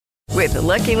With the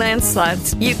Lucky Land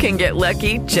Slots, you can get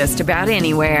lucky just about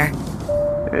anywhere.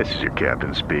 This is your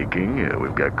captain speaking.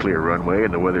 We've got clear runway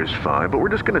and the weather's fine, but we're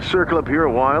just going to circle up here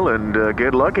a while and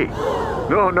get lucky.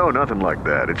 No, nothing like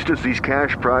that. It's just these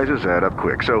cash prizes add up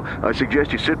quick. So I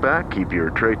suggest you sit back, keep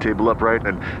your tray table upright,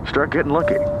 and start getting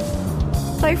lucky.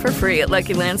 Play for free at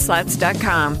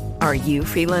LuckyLandSlots.com. Are you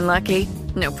feeling lucky?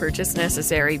 No purchase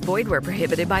necessary. Void where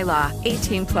prohibited by law.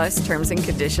 18 plus terms and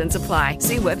conditions apply.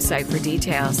 See website for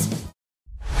details.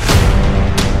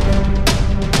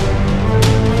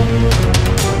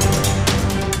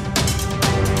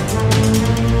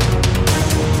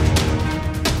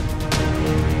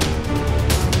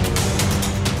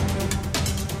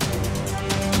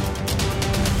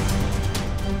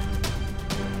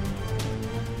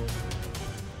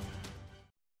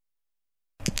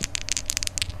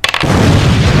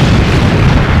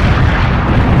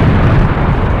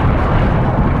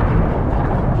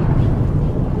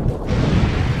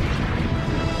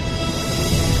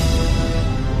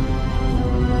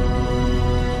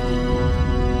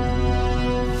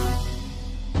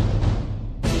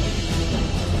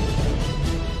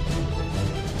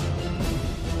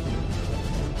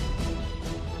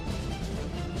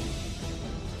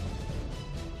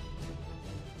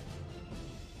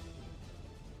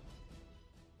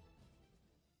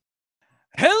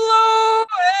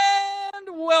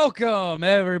 Welcome,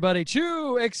 everybody,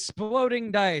 to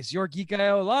Exploding Dice, your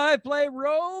Geek.io live play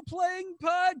role-playing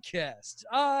podcast.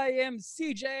 I am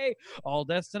CJ, all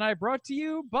deaths tonight brought to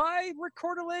you by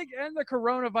Recorder League and the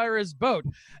Coronavirus Boat.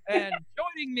 And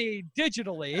joining me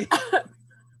digitally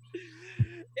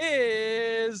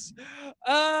is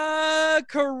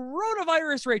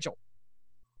Coronavirus Rachel.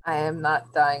 I am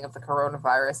not dying of the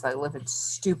coronavirus. I live in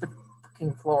stupid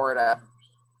fucking Florida.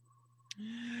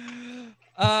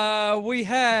 We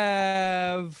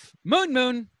have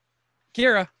Moon,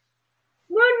 Kira.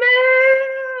 Moon.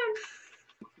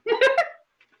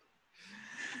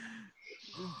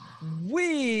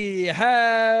 We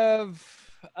have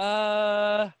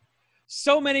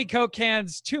so many Coke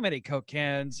cans, too many Coke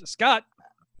cans. Scott.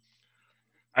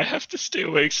 I have to stay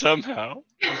awake somehow.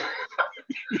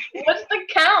 What's the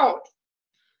count?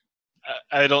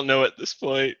 I don't know at this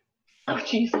point. Oh,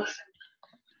 Jesus.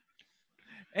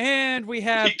 And we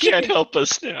have... He can't help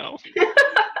us now.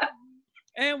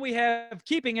 And we have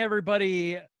keeping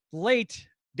everybody late,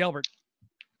 Delbert.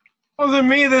 Wasn't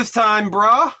me this time,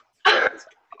 brah.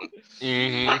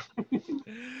 Mm-hmm.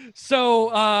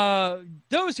 So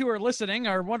those who are listening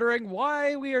are wondering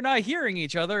why we are not hearing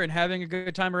each other and having a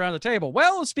good time around the table.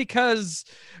 Well, it's because,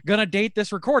 gonna date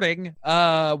this recording,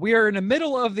 we are in the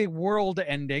middle of the world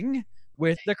ending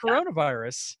with the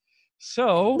coronavirus.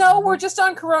 So no, we're just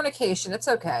on Coronication. It's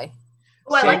okay.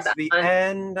 Oh, I like that the one.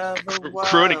 end of the world.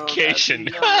 Chronication.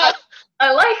 I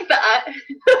like that.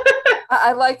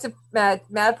 I like to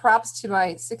mad props to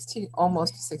my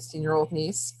almost 16-year-old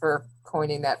niece for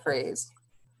coining that phrase.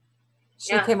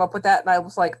 She came up with that, and I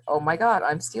was like, "Oh my god,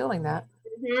 I'm stealing that."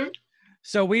 Mm-hmm.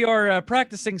 So we are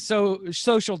practicing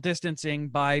social distancing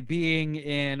by being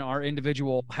in our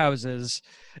individual houses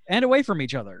and away from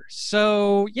each other.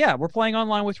 So yeah, we're playing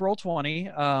online with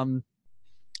Roll20. I'm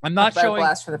not showing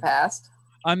blast from the past.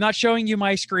 I'm not showing you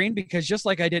my screen because just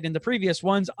like I did in the previous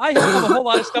ones, I have a whole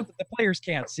lot of stuff that the players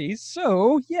can't see.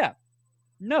 So yeah,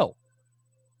 no.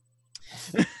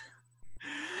 He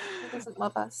doesn't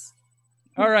love us.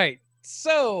 All right.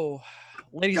 So,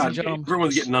 ladies and gentlemen,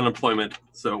 everyone's getting unemployment,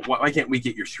 so why can't we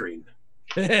get your screen?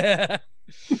 I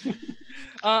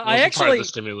Part of the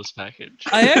stimulus package.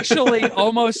 I actually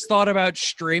almost thought about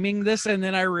streaming this, and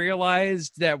then I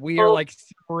realized that we are like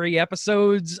 3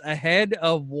 episodes ahead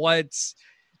of what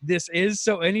this is.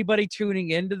 So anybody tuning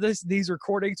into these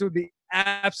recordings would be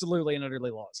absolutely and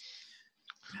utterly lost.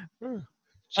 Just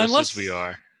Unless as we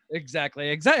are. Exactly.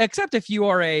 Except if you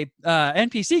are a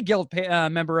NPC Guild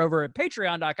member over at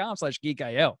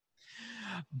patreon.com/geekio.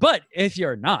 But if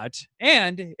you're not,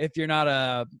 and if you're not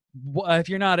a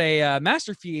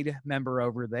Masterfeed member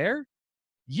over there,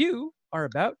 you are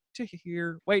about to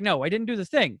hear. Wait, no, I didn't do the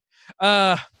thing.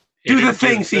 Do the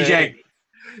thing, CJ.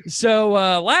 So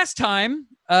last time,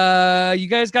 you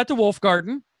guys got to Wolf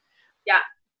Garden. Yeah.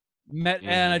 Met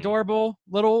an adorable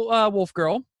little wolf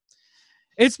girl.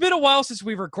 It's been a while since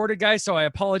we've recorded, guys, so I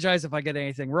apologize if I get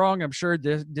anything wrong. I'm sure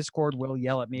Discord will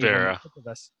yell at me. Vera.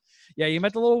 Yeah, you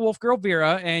met the little wolf girl,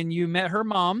 Vera, and you met her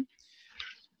mom.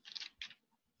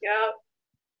 Yep.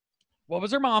 What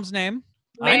was her mom's name?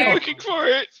 I'm looking for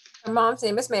it. Her mom's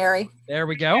name is Mary. There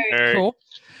we go. Mary. Cool.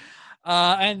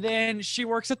 And then she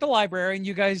works at the library, and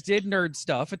you guys did nerd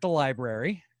stuff at the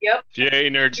library. Yep. Yay,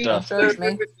 nerd stuff. Shows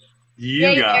me.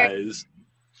 You guys.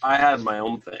 I had my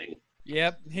own thing.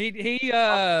 Yep. He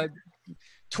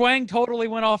Twang totally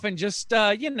went off and just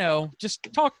just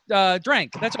talked,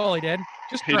 drank. That's all he did.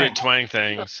 Just he drank. did twang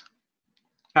things.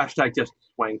 Hashtag just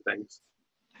twang things.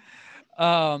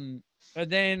 And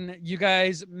then you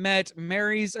guys met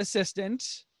Mary's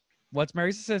assistant. What's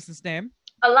Mary's assistant's name?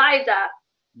 Eliza.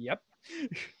 Yep.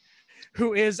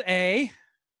 Who is a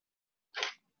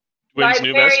Wynn's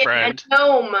new best librarian friend. and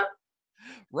gnome.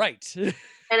 right. And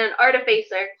an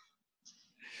artificer.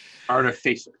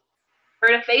 Artificer.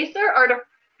 Artificer.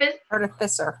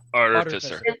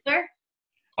 Artificer. Sister?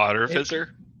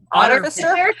 Artificer.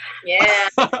 Artificer? Yeah.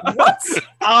 What?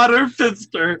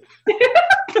 Artificer.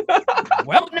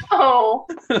 Well, No.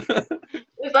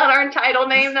 Is that our title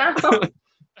name now?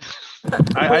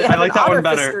 I like that one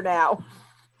better. Now.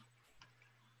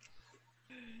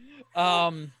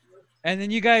 And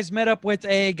then you guys met up with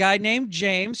a guy named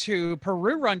James, who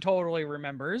Peru Run totally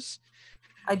remembers.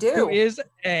 I do. Who is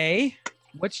a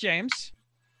what's James?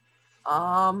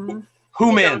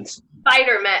 Humans.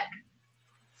 Spider mech.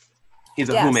 He's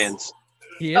a Yes. humans.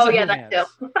 He is Oh a yeah, human. that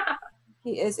too.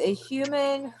 He is a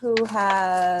human who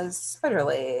has spider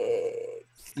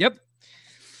legs. Yep.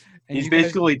 And He's you guys-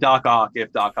 basically Doc Ock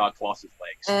if Doc Ock lost his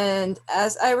legs. And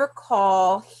as I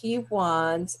recall, he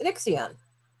wants an Ixion,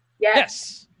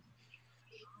 yes.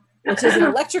 which is an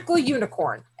electrical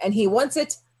unicorn, and he wants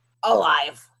it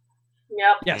alive.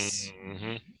 Yep. Yes.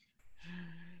 Mm-hmm.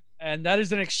 And that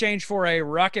is in exchange for a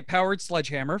rocket-powered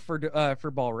sledgehammer for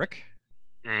Balric.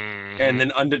 And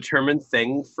an undetermined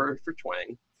thing for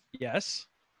Twang. Yes.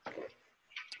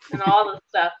 And all the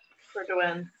stuff for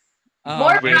Dwayne.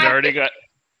 More Dwin already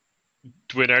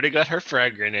got her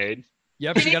frag grenade.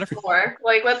 Yep, she got a more.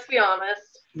 Like, let's be honest.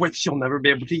 Which she'll never be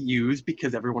able to use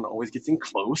because everyone always gets in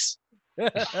close.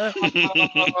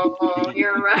 Oh,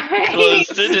 you're right. Close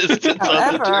to distance on the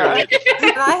However, turret.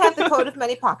 and I have the coat of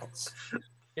many pockets.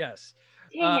 Yes.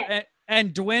 Dang it.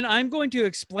 And Dwayne, I'm going to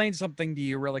explain something to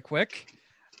you really quick.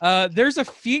 There's a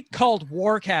feat called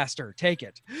Warcaster. Take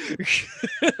it.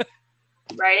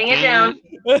 Writing it down.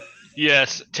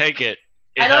 Yes, take it.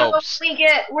 It I don't helps. know when we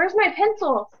get. Where's my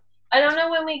pencils? I don't know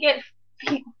when we get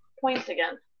points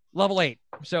again. Level 8.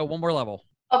 So one more level.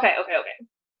 Okay.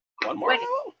 One more. Wait.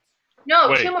 No,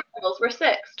 Wait. 2 more levels. We're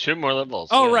 6. 2 more levels.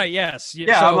 Oh, yeah. right. Yes.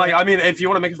 Yeah, So I'm like, I mean, if you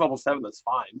want to make us level 7, that's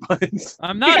fine. But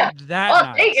I'm not Yeah. that I'll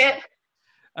nice. take it.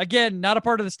 Again, not a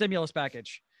part of the stimulus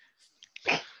package.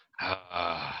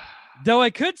 Ah. Though I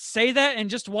could say that and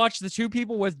just watch the two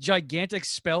people with gigantic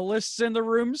spell lists in the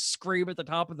room scream at the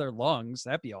top of their lungs.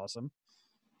 That'd be awesome.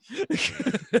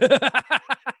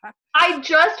 I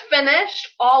just finished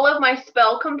all of my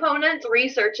spell components,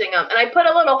 researching them, and I put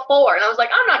a little 4, and I was like,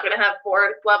 I'm not going to have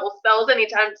 4 level spells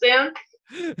anytime soon.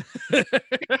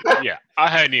 Yeah, I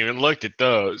hadn't even looked at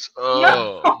those.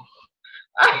 Oh.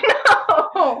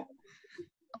 I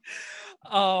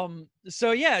know.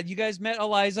 So yeah, you guys met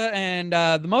Eliza, and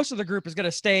the most of the group is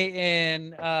going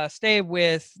to stay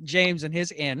with James and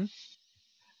his inn.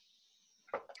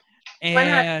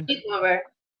 And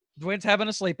Dwayne's having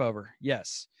a sleepover.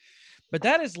 Yes. But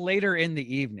that is later in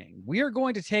the evening. We are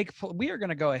going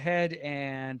to go ahead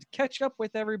and catch up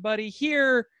with everybody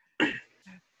here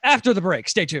after the break.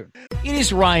 Stay tuned. It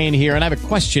is Ryan here, and I have a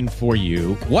question for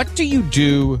you. What do you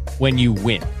do when you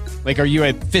win? Like, are you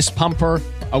a fist pumper,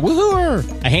 a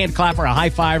woohooer, a hand clapper, a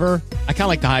high fiver? I kind of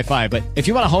like the high five, but if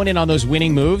you want to hone in on those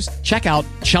winning moves, check out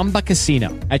Chumba Casino.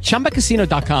 At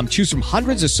ChumbaCasino.com, choose from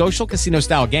hundreds of social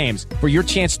casino-style games for your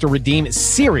chance to redeem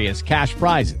serious cash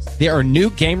prizes. There are new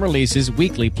game releases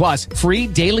weekly, plus free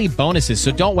daily bonuses,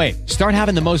 so don't wait. Start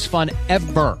having the most fun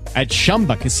ever at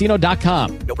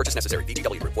ChumbaCasino.com. No purchase necessary.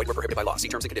 VGW Group. Void where prohibited by law. See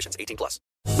terms and conditions. 18+.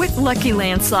 With Lucky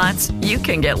Land Slots, you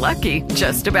can get lucky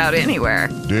just about anywhere.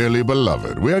 Dearly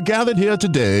beloved, we are gathered here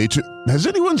today to... Has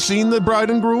anyone seen the bride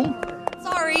and groom?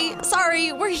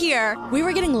 Sorry, we're here. We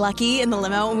were getting lucky in the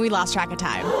limo and we lost track of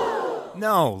time.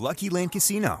 No, Lucky Land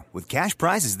Casino, with cash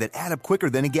prizes that add up quicker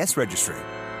than a guest registry.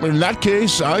 In that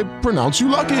case, I pronounce you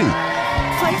lucky.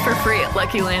 Play for free at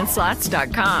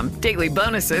LuckyLandSlots.com. Daily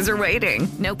bonuses are waiting.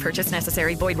 No purchase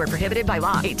necessary. Void where prohibited by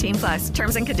law. 18+.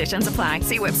 Terms and conditions apply.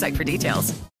 See website for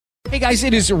details. Hey guys,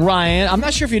 it is Ryan. I'm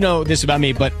not sure if you know this about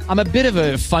me, but I'm a bit of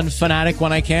a fun fanatic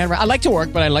when I can. I like to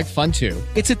work, but I like fun too.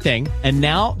 It's a thing. And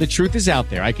now the truth is out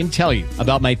there. I can tell you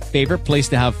about my favorite place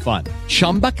to have fun.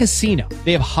 Chumba Casino.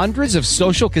 They have hundreds of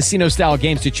social casino style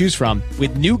games to choose from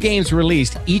with new games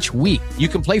released each week. You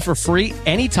can play for free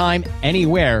anytime,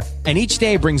 anywhere, And each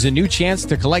day brings a new chance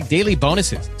to collect daily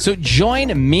bonuses. So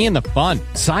join me in the fun.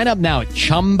 Sign up now at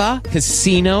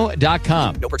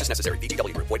ChumbaCasino.com. No purchase necessary.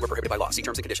 VGW Group. Void where prohibited by law. See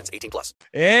terms and conditions. 18+.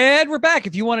 And we're back.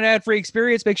 If you want an ad-free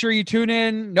experience, make sure you tune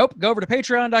in. Nope. Go over to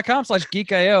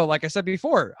patreon.com/geekio. Like I said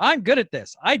before, I'm good at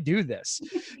this. I do this.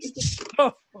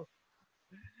 So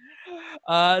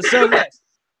yes,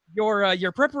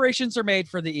 your preparations are made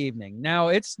for the evening. Now,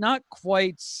 it's not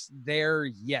quite there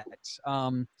yet.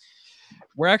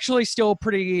 We're actually still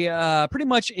pretty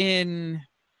much in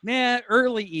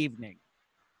early evening.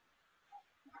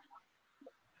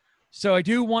 So I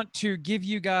do want to give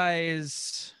you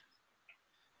guys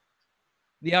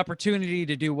the opportunity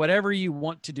to do whatever you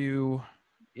want to do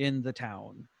in the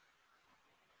town.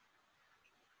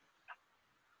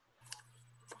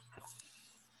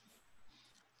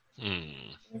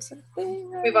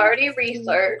 We've already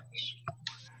researched.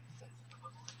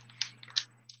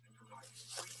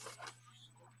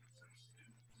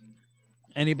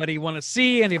 Anybody want to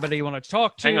see? Anybody want to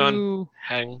talk to?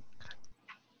 Hang on.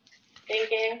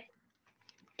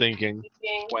 Thinking.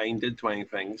 Wayne did 20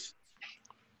 things.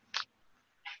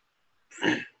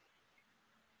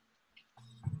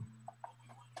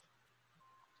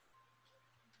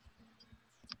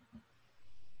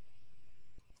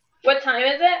 What time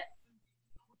is it?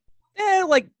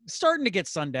 Like starting to get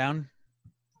sundown.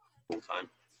 Full time.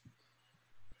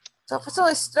 So if it's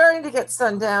only starting to get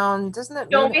sundown, doesn't that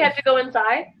Don't mean we have to go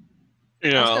inside?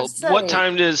 You know, what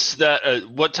time does that?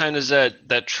 What time is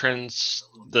that trends?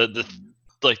 The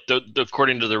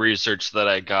according to the research that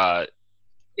I got.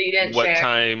 That you didn't what share.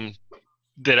 time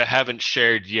that I haven't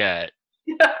shared yet?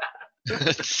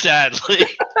 Sadly.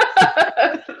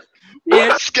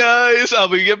 Yes, guys, I'll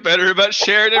be get better about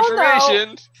sharing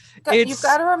information. You've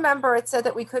got to remember, it said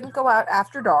that we couldn't go out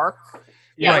after dark.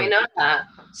 Yeah, we know that.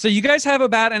 So you guys have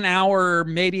about an hour,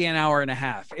 maybe an hour and a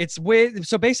half.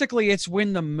 So basically it's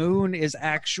when the moon is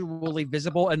actually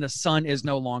visible and the sun is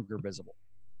no longer visible.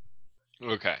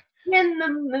 Okay. When the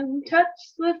moon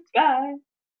touched the sky.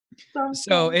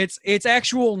 So it's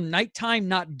actual nighttime,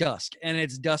 not dusk, and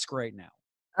it's dusk right now.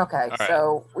 Okay, All right.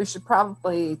 so we should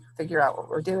probably figure out what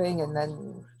we're doing and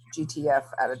then GTF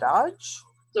out of Dodge.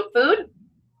 So food?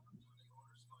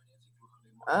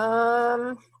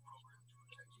 I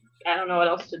don't know what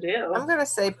else to do. I'm gonna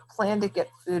say plan to get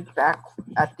food back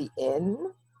at the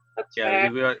inn. That's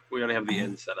Yeah, fair. we already have the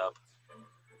inn set up.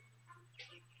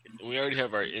 We already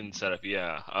have our inn set up.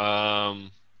 Yeah.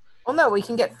 Well, no, we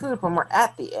can get food when we're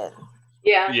at the inn.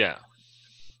 Yeah. Yeah.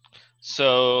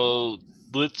 So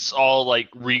let's all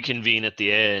reconvene at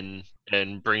the inn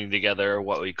and bring together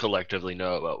what we collectively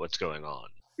know about what's going on.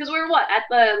 Because we're at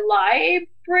the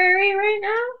library right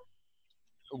now?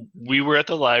 We were at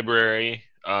the library.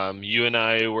 You and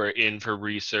I were in for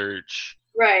research.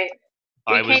 Right.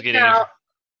 I We was came getting. out.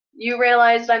 You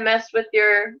realized I messed with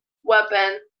your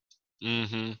weapon.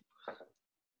 Mm-hmm.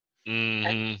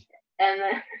 And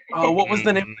then. Oh, what was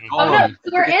the name? Oh, no,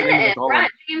 we're forget in the the name inn. of the We're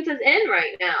at James's inn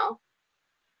right now.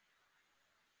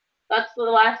 That's the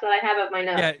last that I have of my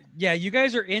notes. Yeah, you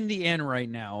guys are in the inn right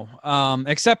now,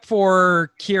 except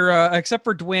for Kira, except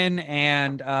for Dwin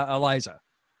and Eliza.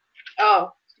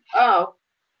 Oh.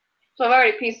 So I've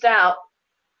already pieced out.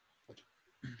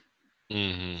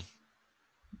 Mm-hmm.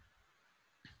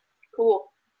 Cool.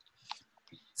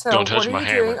 So Don't touch what are my you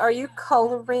hammer. doing? Are you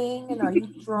coloring and are you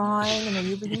drawing and are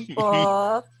you reading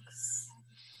books?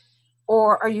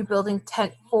 Or are you building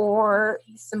tent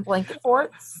forts and blanket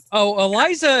forts? Oh,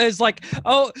 Eliza is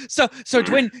so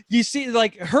Dwin, you see,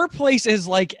 her place is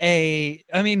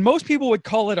most people would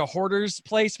call it a hoarder's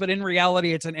place, but in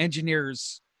reality, it's an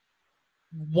engineer's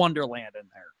wonderland in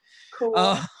there.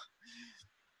 Cool.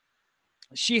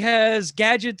 She has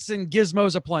gadgets and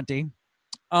gizmos aplenty.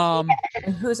 And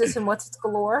who's this and what's its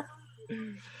galore?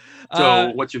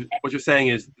 So what you're saying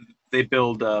is they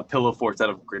build pillow forts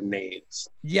out of grenades.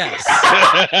 Yes.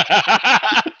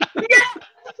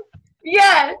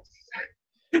 Yes.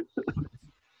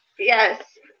 Yes.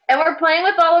 And we're playing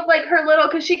with all of her little,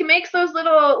 because she makes those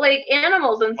little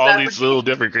animals and stuff. All these little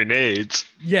different grenades.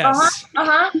 Yes.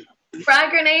 Frag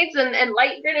grenades and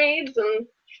light grenades and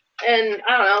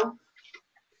I don't know.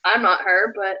 I'm not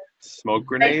her, but Smoke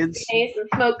grenades? and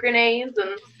smoke grenades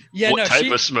and What type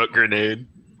of smoke grenade?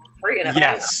 friggin'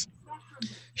 Yes.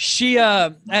 She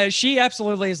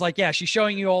absolutely is she's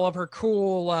showing you all of her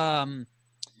cool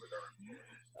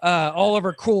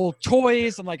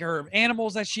toys and her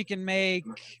animals that she can make.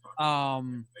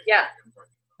 Yeah.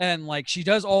 And she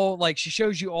does she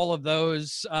shows you all of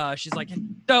those. She's like,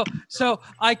 so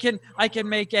I can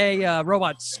make a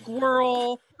robot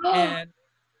squirrel and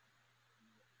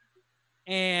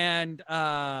and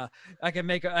I can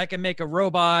make a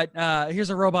robot. Here's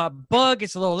a robot bug.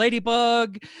 It's a little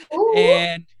ladybug,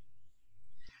 and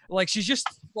like she's just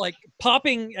like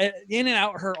popping in and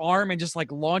out her arm and just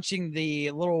like launching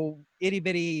the little itty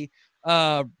bitty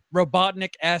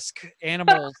Robotnik-esque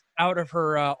animals out of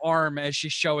her arm as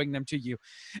she's showing them to you.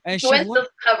 And Gwen's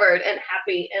just covered and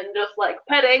happy and just like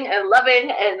petting and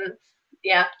loving and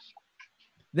yeah.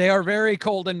 They are very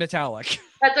cold and metallic.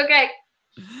 That's okay.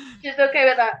 She's okay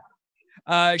with that.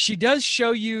 She does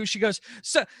show you. She goes,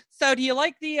 so do you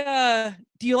like the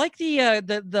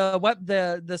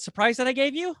surprise that I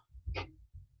gave you?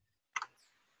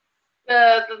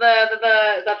 The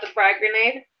frag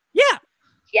grenade? Yeah.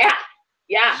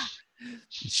 Yeah.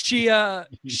 She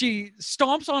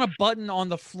stomps on a button on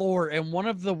the floor, and one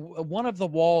of the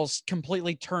walls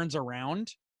completely turns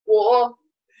around. Whoa.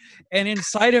 And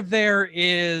inside of there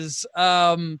is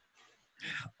a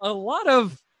lot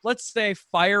of, let's say,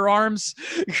 firearms.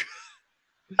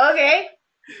 Okay.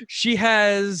 She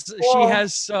has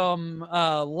some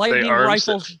lightning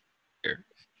rifles.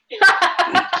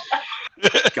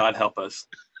 God help us.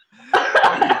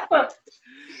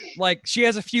 Like she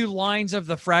has a few lines of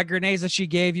the frag grenades that she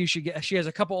gave you. She has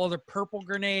a couple other purple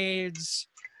grenades.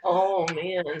 Oh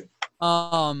man.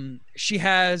 She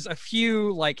has a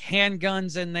few like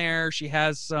handguns in there. She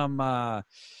has some.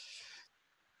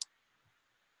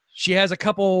 She has a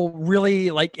couple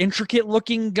really like intricate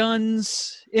looking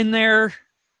guns in there.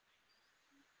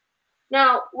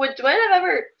 Now, would Gwen have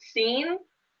ever seen?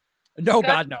 No,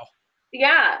 God, no.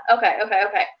 Yeah. Okay.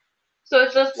 So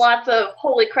it's just lots of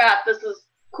holy crap. This is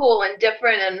cool and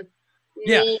different and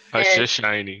neat. Touch the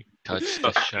shiny. Touch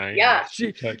the shiny. Yeah.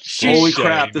 Holy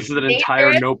crap! This is an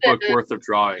entire notebook worth of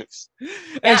drawings.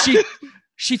 And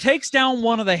she takes down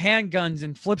one of the handguns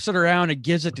and flips it around and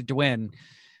gives it to Dwayne.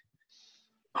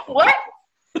 What?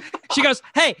 She goes,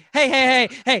 hey!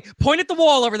 Point at the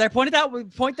wall over there. Point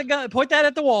that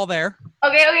at the wall there.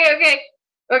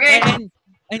 Okay.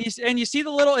 And you see the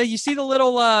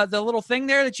little thing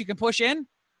there that you can push in.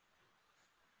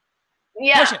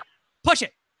 Yeah. Push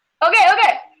it. Okay.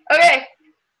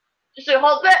 She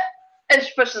holds it and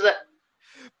she pushes it.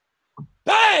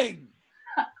 Bang!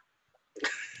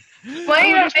 Want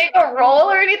you to make a roll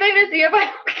or anything to see if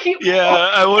I keep?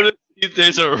 Yeah, I want to see if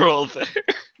there's a roll there.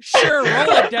 Sure,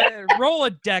 roll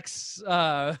a dex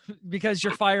because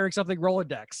you're firing something. Roll a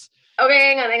dex. Okay,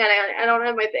 hang on. I don't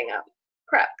have my thing up.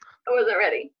 Crap, I wasn't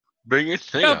ready. Bring your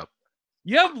thing up.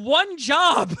 You have one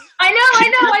job. I know.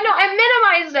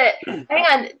 I minimized it. Hang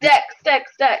on. Dex.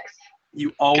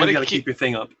 You always gotta keep your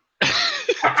thing up.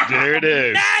 There it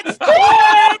is. That's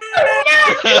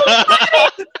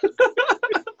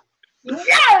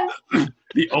Yes!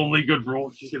 The only good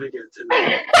roll she's gonna get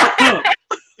today.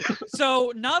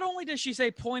 So not only does she say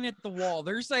point at the wall,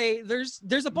 there's a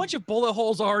bunch of bullet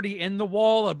holes already in the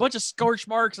wall, a bunch of scorch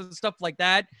marks and stuff like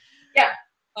that. Yeah.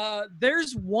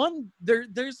 There's one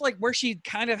there's like where she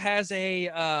kind of has a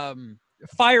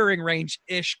firing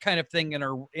range-ish kind of thing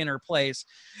in her place,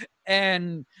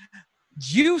 and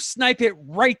you snipe it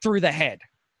right through the head.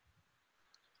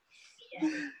 Yeah.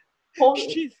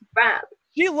 Holy crap.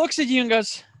 She looks at you and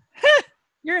goes,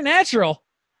 you're a natural.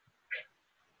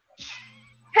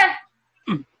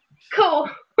 Cool.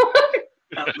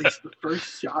 At least the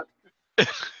first shot.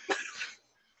 That's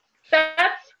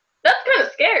kind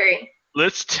of scary.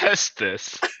 Let's test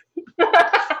this.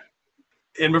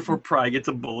 And before Pry gets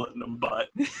a bullet in the butt.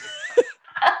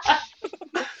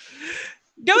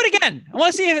 Do it again. I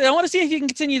want to see if you can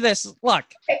continue this.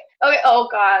 Luck. Okay. Oh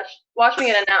gosh. Watch me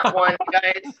get a nat one,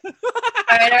 guys.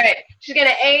 All right. She's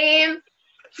gonna aim.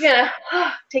 She's gonna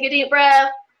take a deep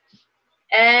breath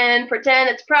and pretend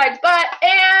it's Pryde's butt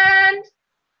and.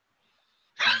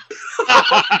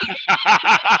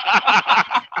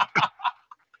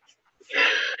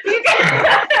 You guys.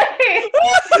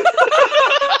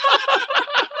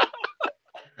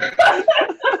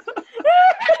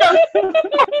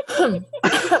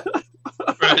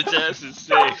 Pryde's ass is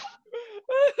safe.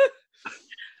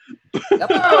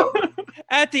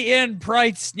 At the end,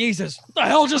 Pryde sneezes. What the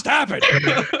hell just happened?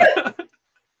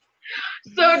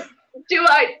 So do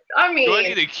I mean. Do I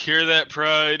need to cure that,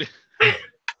 Pryde?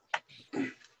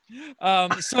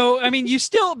 So I mean, you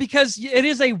still, because it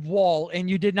is a wall and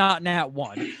you did not nat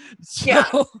one. So,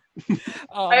 yeah.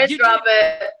 I just drop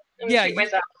it. Yeah.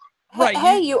 Right.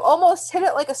 Hey, you almost hit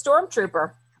it like a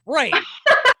stormtrooper. Right.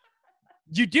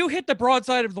 You do hit the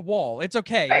broadside of the wall. It's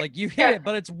okay. Right. Like you hit it,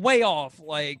 but it's way off.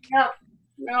 Like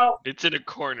no. It's in a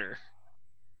corner.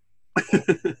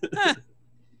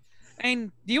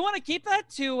 And do you want to keep that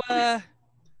to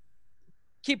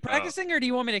keep practicing, or do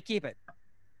you want me to keep it?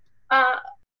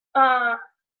 I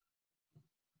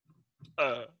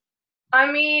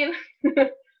mean,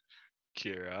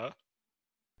 Kira,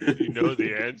 you know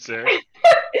the answer.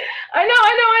 I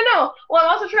know. Well, I'm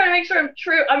also trying to make sure I'm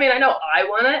true. I mean, I know I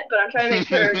want it, but I'm trying to make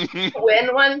sure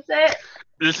Dwin wants it.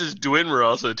 This is Dwin we're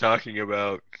also talking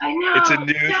about. I know. It's a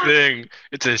new thing.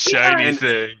 It's a shiny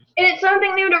thing. And it's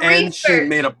something new to research. And she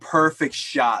made a perfect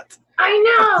shot.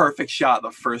 I know. A perfect shot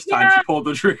the first time she pulled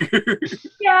the trigger.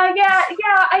 Yeah.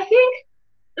 I think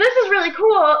this is really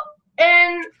cool.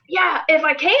 And yeah, if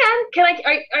I can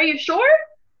I? Are you sure?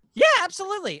 Yeah,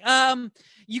 absolutely.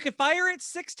 You could fire it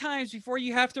 6 times before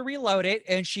you have to reload it,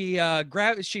 and she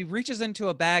reaches into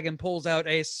a bag and pulls out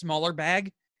a smaller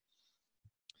bag.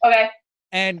 Okay.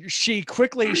 And she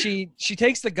quickly she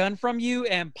takes the gun from you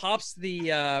and pops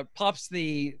the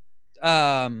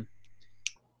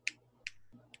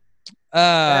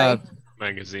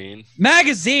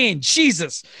magazine.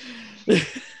 Jesus.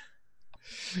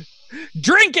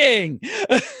 Drinking.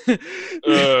 After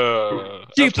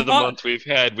the month we've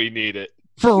had, we need it.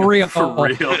 For real.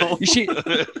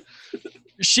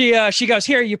 She goes,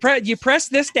 here, you press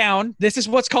this down. This is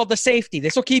what's called the safety.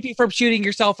 This will keep you from shooting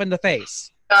yourself in the face.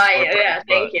 Yeah,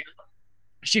 thank you.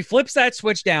 She flips that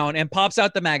switch down and pops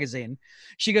out the magazine.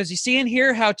 She goes, you see in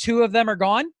here how 2 of them are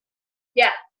gone?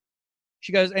 Yeah.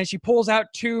 She goes, and she pulls out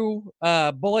 2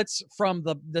 bullets from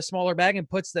the smaller bag and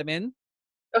puts them in.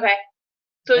 Okay.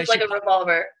 So it's like a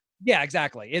revolver. Yeah,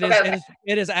 exactly.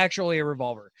 It is actually a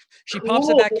revolver. She Cool. pops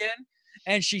it back in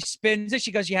and she spins it.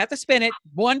 She goes, you have to spin it,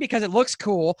 1, because it looks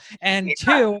cool, and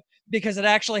 2, because it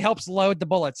actually helps load the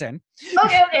bullets in.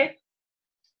 Okay.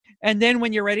 And then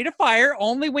when you're ready to fire,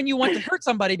 only when you want to hurt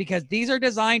somebody, because these are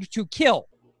designed to kill.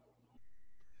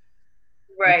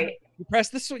 Right. You press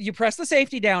the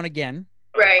safety down again.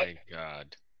 Right. Oh my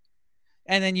God.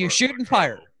 And then you shoot and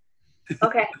fire.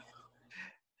 Okay.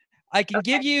 I can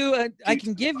give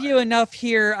you enough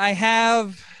here. I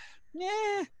have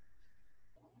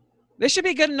this should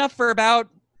be good enough for about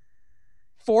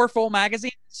 4 full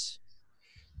magazines.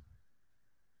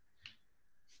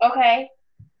 Okay.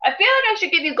 I feel like I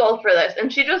should give you gold for this.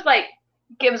 And she just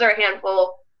gives her a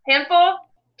handful,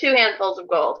 2 handfuls of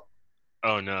gold.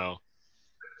 Oh no.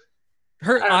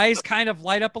 Her eyes kind of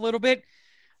light up a little bit.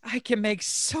 I can make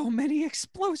so many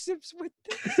explosives with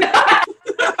this.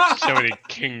 So many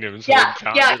kingdoms. Yeah.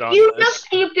 You just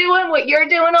keep doing what you're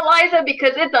doing, Eliza,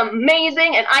 because it's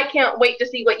amazing, and I can't wait to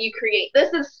see what you create.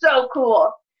 This is so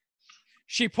cool.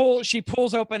 She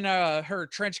pulls open her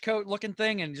trench coat looking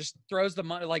thing and just throws the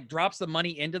money, drops the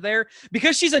money into there.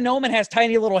 Because she's a gnome and has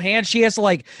tiny little hands, she has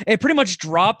it pretty much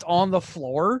dropped on the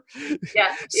floor.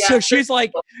 Yeah. So she's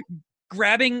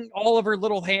grabbing all of her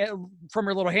little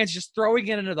hands, just throwing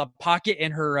it into the pocket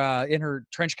in her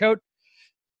trench coat.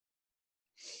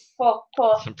 Cool.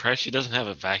 I'm impressed she doesn't have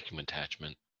a vacuum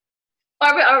attachment.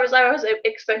 I was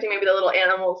expecting maybe the little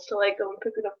animals to go and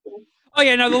pick it up. Oh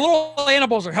yeah, no, the little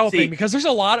animals are helping because there's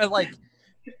a lot of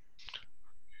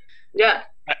Yeah.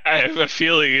 I have a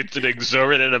feeling it's an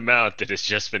exorbitant amount that has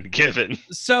just been given.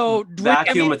 So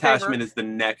vacuum attachment is the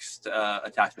next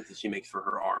attachment that she makes for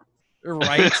her arm.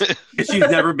 Right. Because she's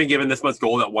never been given this much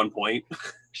gold at one point.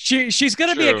 She's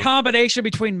going to be a combination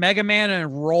between Mega Man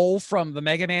and Roll from the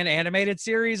Mega Man animated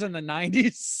series in the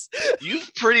 90s.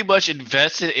 You've pretty much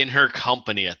invested in her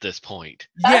company at this point.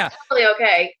 That's totally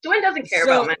okay. Dwin doesn't care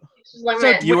about me.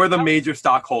 So you are the major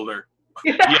stockholder.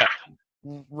 Yeah.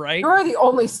 Right? You're the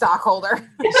only stockholder.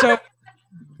 So,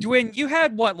 Dwin, you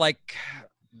had what,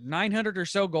 900 or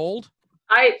so gold?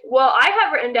 I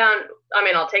have written down,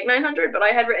 I'll take 900, but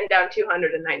I had written down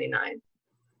 299.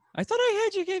 I thought I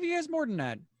had gave you guys more than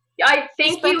that. I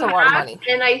think you spent a lot of money.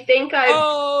 And I think I.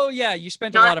 Oh yeah, you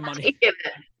spent a lot of money.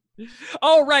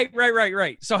 Oh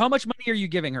right. So how much money are you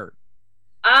giving her?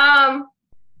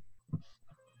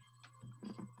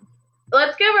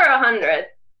 Let's give her 100.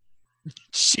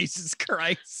 Jesus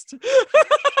Christ.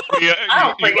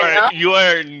 You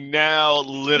are now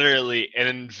literally an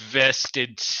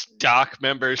invested stock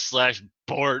member /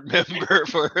 board member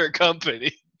for her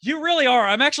company. You really are.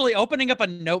 I'm actually opening up a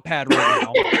notepad right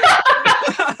now.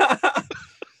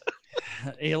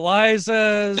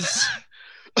 Eliza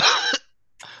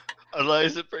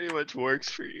pretty much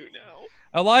works for you now.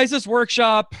 Eliza's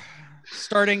workshop,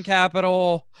 starting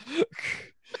capital.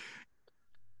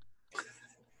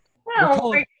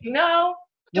 We'll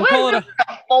call it a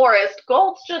forest.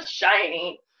 Gold's just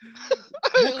shiny.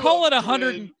 We'll call it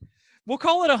 100. We'll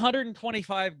call it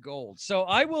 125 gold. So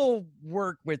I will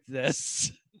work with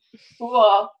this.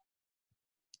 Cool.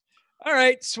 All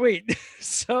right, sweet.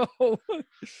 So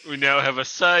we now have a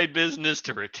side business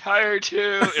to retire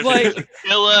to. If Like, they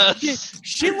kill us.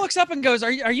 she looks up and goes,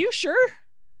 "Are you sure?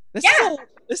 This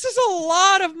is a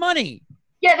lot of money.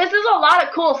 Yeah, this is a lot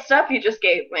of cool stuff you just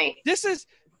gave me. This is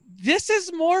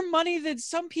more money than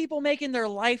some people make in their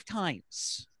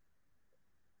lifetimes.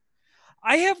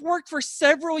 I have worked for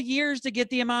several years to get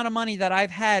the amount of money that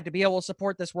I've had to be able to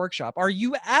support this workshop. Are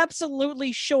you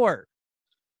absolutely sure?"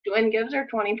 Dwayne gives her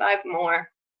 25 more.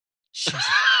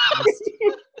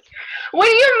 What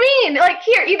do you mean? Like,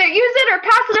 here, either use it or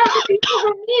pass it out to people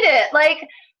who need it. Like,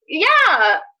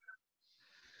 yeah.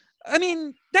 I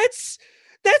mean, that's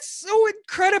so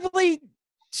incredibly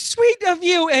sweet of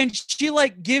you. And she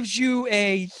like gives you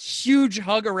a huge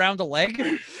hug around the leg.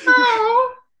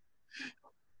 Oh.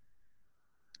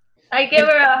 I give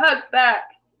her a hug back.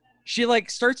 She like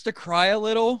starts to cry a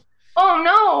little. Oh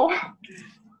no.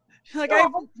 Like,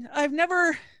 I've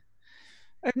never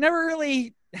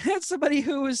really had somebody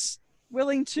who was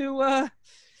willing to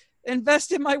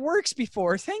invest in my works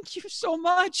before. Thank you so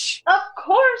much. Of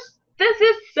course. This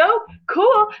is so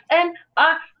cool. And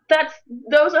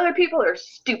those other people are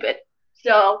stupid.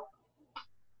 So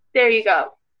there you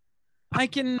go. I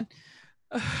can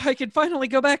finally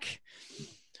go back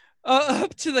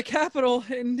up to the capital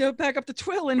and back up to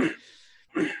Twill and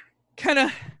kind of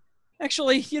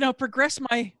actually, progress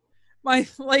my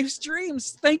life's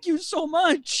dreams. Thank you so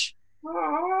much.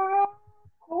 Oh,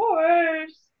 of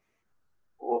course.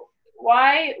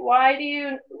 Why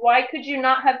could you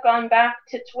not have gone back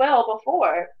to Twill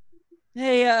before?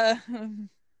 I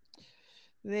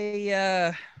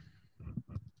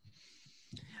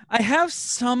have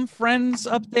some friends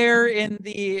up there in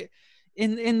the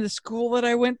school that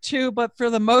I went to, but for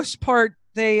the most part,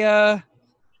 they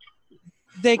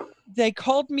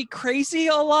called me crazy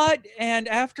a lot, and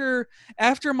after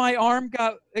my arm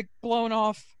got blown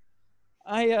off,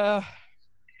 I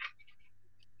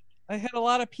had a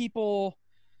lot of people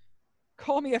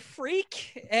call me a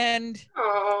freak, and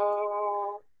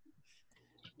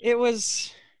it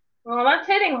was. Well, that's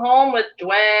hitting home with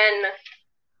Dwayne.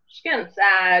 She's getting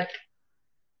sad.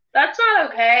 That's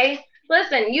not okay.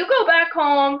 Listen, you go back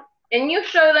home and you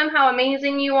show them how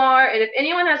amazing you are, and if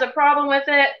anyone has a problem with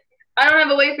it, I don't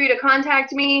have a way for you to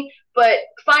contact me, but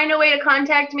find a way to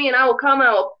contact me and I will come and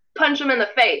I will punch them in the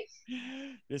face.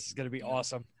 This is going to be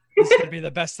awesome. This is going to be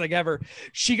the best thing ever.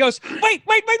 She goes, wait.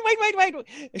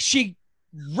 She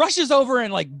rushes over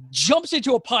and like jumps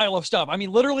into a pile of stuff. I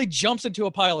mean, literally jumps into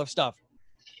a pile of stuff.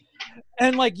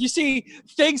 And like, you see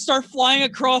things start flying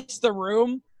across the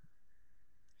room.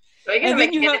 So I get a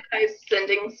mechanized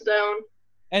sending stone.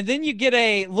 And then you get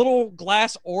a little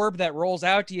glass orb that rolls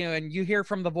out to you, and you hear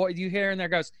from the voice, you hear in there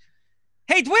goes,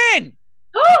 "Hey, Dwayne!"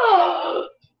 Oh!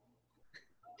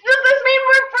 Does this mean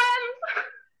we're friends?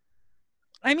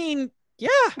 I mean, yeah.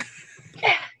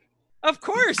 Of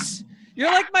course.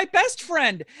 You're like my best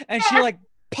friend. And she like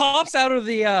pops out of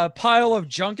the pile of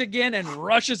junk again and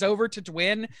rushes over to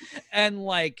Dwayne and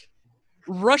like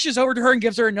rushes over to her and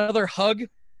gives her another hug.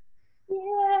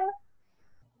 Yeah.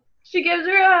 She gives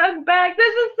her a hug back.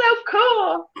 This is so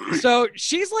cool. So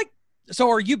she's like, so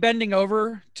are you bending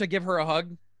over to give her a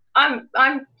hug? I'm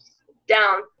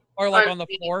down. Or like on the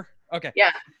floor? Okay.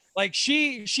 Yeah. Like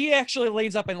she actually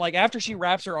leans up and like after she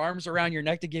wraps her arms around your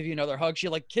neck to give you another hug, she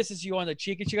like kisses you on the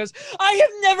cheek and she goes, "I have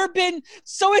never been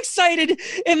so excited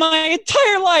in my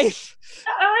entire life."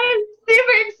 I'm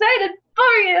super excited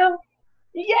for you.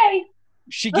 Yay.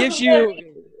 She gives you,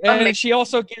 and she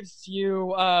also gives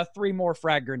you 3 more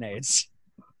frag grenades.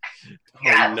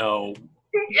 Oh no.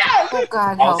 Yes. Oh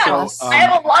God, help us. I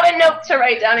have a lot of notes to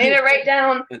write down. I need to write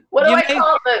down, what do I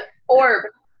call the orb?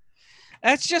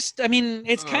 That's just, I mean,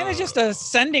 it's kind of just a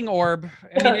sending orb.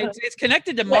 I mean, it's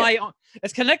connected to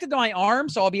my arm,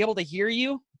 so I'll be able to hear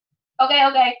you.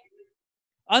 Okay.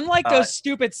 Unlike those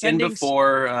stupid sendings.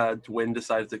 Before Dwayne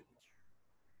decides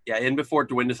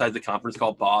the conference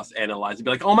call boss analyze and be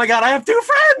like, "Oh my God, I have 2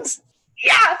 friends."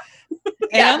 Yeah.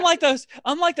 And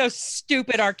unlike those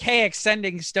stupid archaic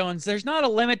sending stones, there's not a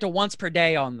limit to once per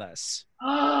day on this.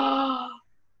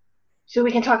 So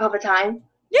we can talk all the time?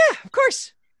 Yeah, of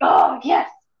course. Oh, yes.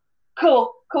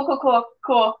 Cool.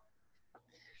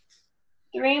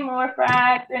 3 more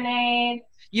frag grenades.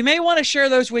 You may want to share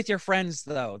those with your friends,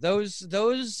 though.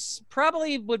 Those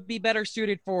probably would be better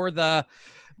suited for the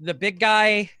big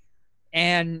guy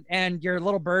and your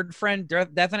little bird friend,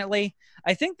 definitely.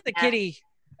 I think the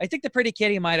pretty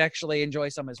kitty might actually enjoy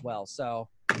some as well. So.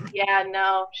 Yeah,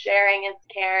 no, sharing is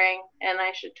caring, and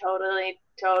I should totally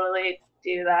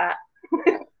do that.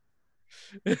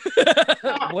 Her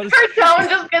tone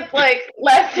just gets like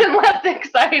less and less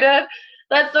excited.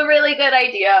 That's a really good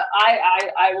idea.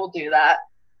 I will do that.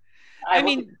 I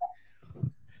mean,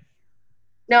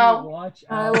 no.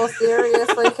 I will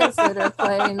seriously consider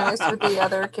playing nice with the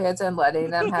other kids and letting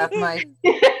them have my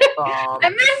bomb. I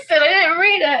missed it. I didn't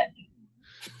read it.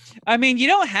 I mean, you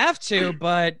don't have to,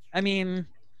 but I mean.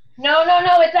 No.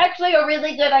 It's actually a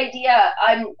really good idea.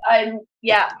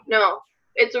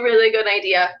 It's a really good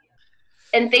idea.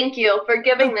 And thank you for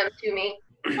giving them to me.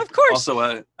 Of course.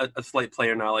 Also, a slight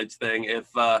player knowledge thing.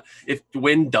 If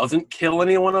Dwin doesn't kill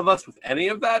any one of us with any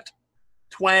of that,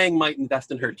 Twang might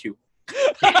invest in her too.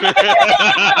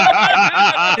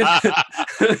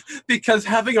 Because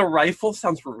having a rifle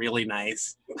sounds really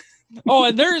nice. Oh,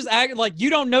 and there's like, you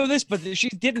don't know this, but she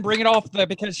didn't bring it off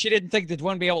because she didn't think that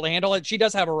Dwin would be able to handle it. She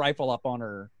does have a rifle up on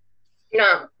her.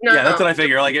 No. Yeah, that's what I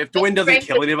figure. Like, if Dwin doesn't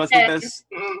kill any of us with this,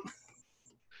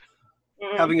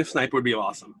 having a sniper would be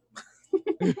awesome.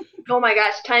 Oh my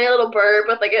gosh, tiny little bird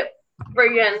with like a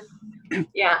friggin'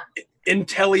 yeah.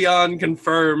 Intellion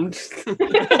confirmed.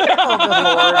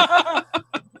 Oh,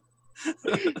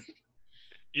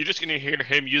 You're just gonna hear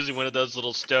him using one of those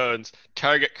little stones.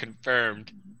 Target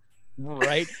confirmed.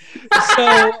 Right.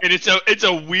 So and it's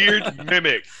a weird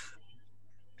mimic.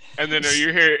 And then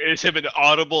you hear it's him an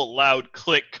audible loud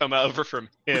click come over from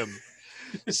him.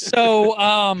 So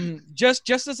just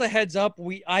as a heads up,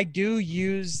 I do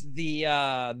use the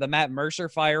Matt Mercer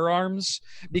firearms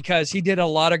because he did a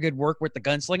lot of good work with the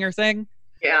gunslinger thing.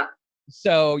 Yeah.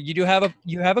 So you have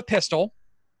a pistol.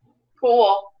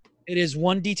 Cool. It is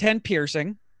 1d10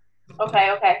 piercing.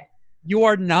 Okay. You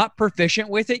are not proficient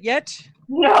with it yet?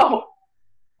 No.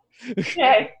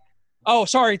 Okay. Oh,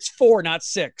 sorry, it's 4, not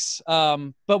 6.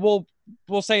 But we'll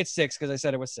say it's 6 because I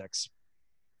said it was 6.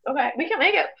 Okay, we can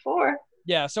make it 4.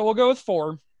 Yeah, so we'll go with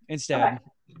 4 instead.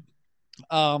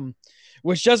 Okay.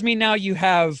 Which does mean now you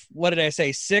have, what did I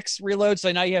say, 6 reloads?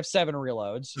 So now you have 7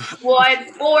 reloads. Well, I had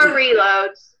 4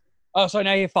 reloads. Oh, so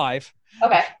now you have 5.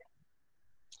 Okay.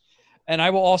 And I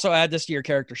will also add this to your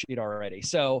character sheet already.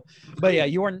 So, but yeah,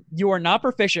 you are not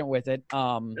proficient with it.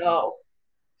 No.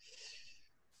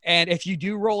 And if you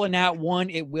do roll a nat 1,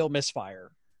 it will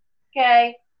misfire.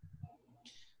 Okay.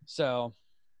 So.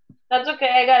 That's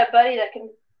okay. I got a buddy that can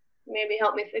maybe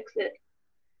help me fix it.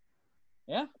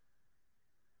 Yeah.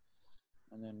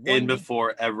 And then in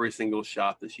before every single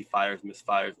shot that she fires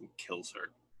misfires and kills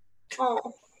her.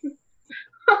 Oh.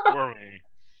 Or me.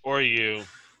 Or you.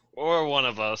 Or one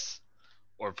of us.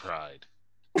 Or Pride.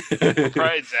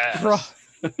 Pride's ass.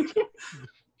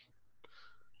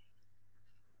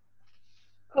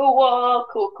 Cool.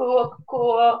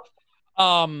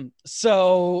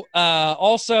 So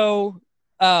also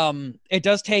it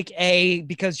does take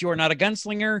because you're not a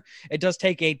gunslinger, it does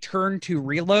take a turn to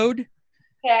reload.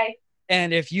 Okay.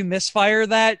 And if you misfire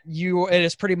that, it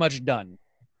is pretty much done.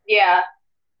 Yeah.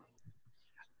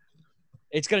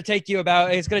 It's going to take you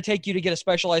to get a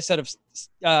specialized set of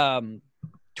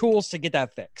tools to get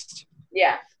that fixed.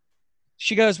 Yeah.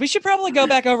 She goes, we should probably go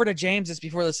back over to James's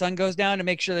before the sun goes down to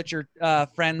make sure that your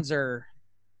friends are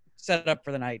set up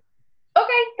for the night.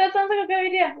 Okay, that sounds like a good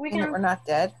idea. We're not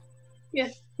dead? Yeah.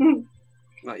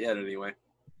 Not yet, anyway.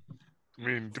 I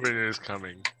mean, Dwin is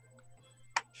coming.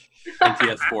 And he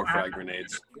has 4 frag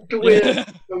grenades. Dwin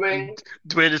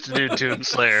is the new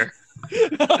Doomslayer.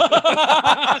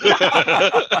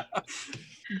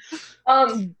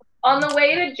 On the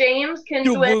way to James, can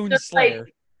Dwin just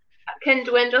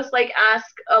like ask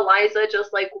Eliza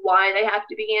just like why they have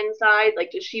to be inside?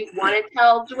 Like, does she want to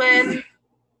tell Dwin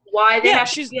why they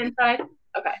have to be inside?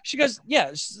 Okay. She goes, yeah.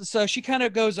 So she kind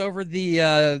of goes over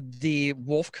the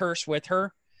wolf curse with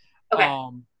her. Okay.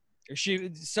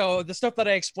 So the stuff that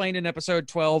I explained in episode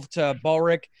 12 to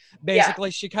Balric,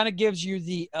 basically she kind of gives you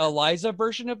the Eliza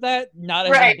version of that, not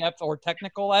as in depth or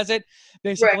technical as it.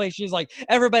 Basically, she's like,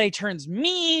 everybody turns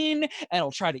mean and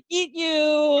will try to eat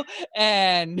you,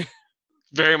 and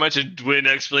very much a Dwin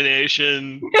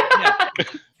explanation.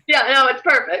 Yeah, no, it's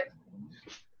perfect.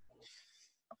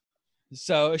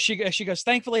 So she goes,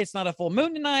 thankfully it's not a full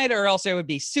moon tonight, or else it would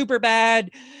be super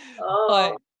bad. Oh.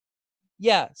 But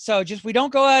yeah, so just we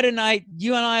don't go out at night.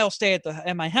 You and I will stay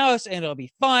at my house, and it'll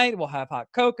be fine. We'll have hot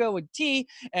cocoa with tea,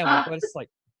 and we'll go to sleep.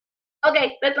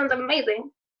 Okay, that sounds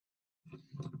amazing.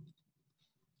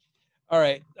 All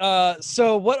right.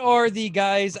 So what are you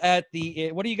guys at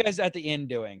the inn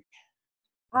doing?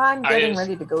 I'm getting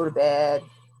ready to go to bed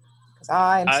because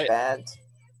I'm spent.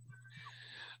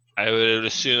 I would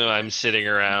assume I'm sitting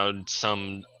around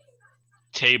some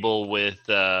table with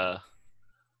Pride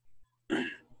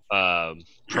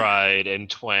and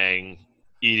Twang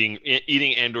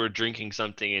eating and or drinking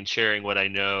something and sharing what I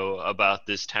know about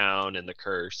this town and the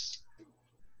curse.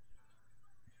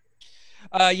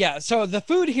 Yeah, so the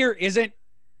food here isn't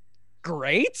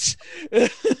great.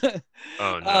 Oh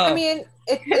no. I mean,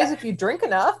 it is if you drink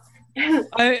enough.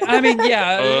 I mean,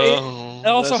 yeah. Oh, it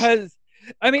also has.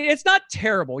 I mean, it's not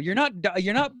terrible. You're not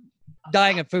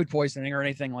dying of food poisoning or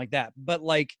anything like that. But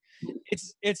like,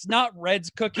 it's not Red's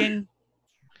cooking.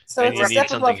 So And it's you a need step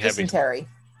something above heavy. dysentery.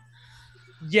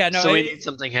 Yeah, no. So we need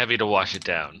something heavy to wash it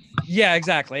down. Yeah,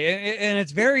 exactly. And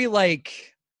it's very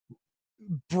like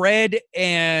bread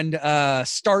and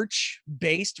starch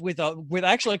based with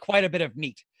actually quite a bit of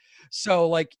meat. So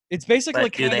like it's basically.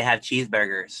 But do they have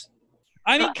cheeseburgers?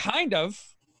 I mean, kind of.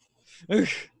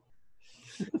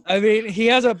 I mean,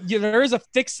 there is a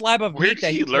thick slab of Where meat.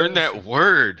 did he learn that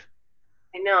word?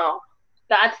 I know.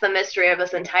 That's the mystery of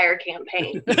this entire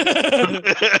campaign.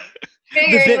 The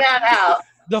Figuring that out.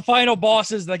 The final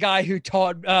boss is the guy who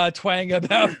taught Twang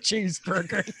about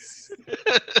cheeseburgers.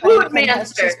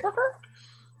 Foodmaster.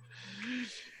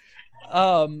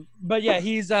 But yeah,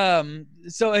 he's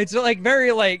so it's like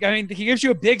very like, I mean, he gives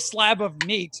you a big slab of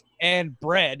meat and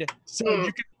bread, so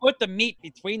you can put the meat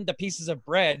between the pieces of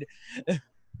bread.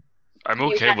 I'm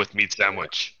okay with meat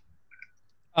sandwich.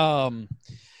 Not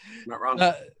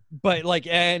wrong. But like,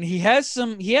 and he has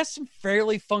some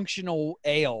fairly functional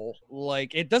ale.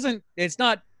 Like it's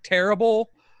not terrible,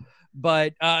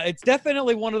 but it's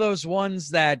definitely one of those ones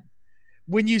that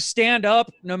when you stand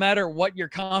up, no matter what your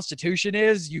constitution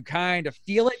is, you kind of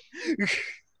feel it.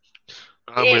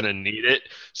 I'm gonna need it.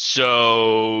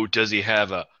 So does he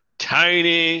have a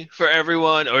tiny for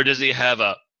everyone, or does he have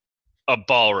a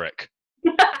Balric?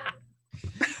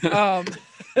 I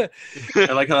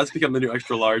like how that's become the new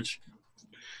extra large.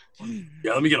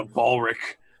 Yeah, let me get a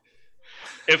Balric.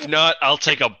 If not, I'll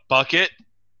take a bucket.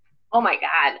 Oh my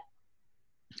god.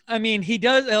 I mean, he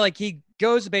does he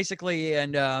goes basically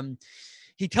and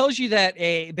he tells you that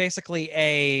a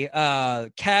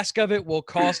cask of it will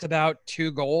cost about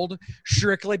 2 gold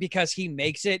strictly because he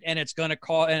makes it and it's gonna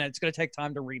take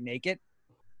time to remake it.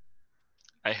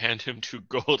 I hand him 2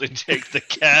 gold and take the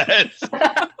cask.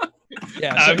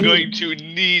 Yeah, so I'm going to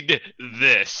need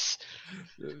this.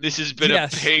 This has been a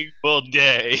painful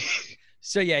day.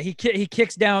 So yeah, he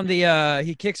kicks down the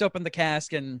he kicks open the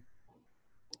cask and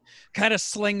kind of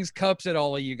slings cups at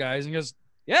all of you guys and goes,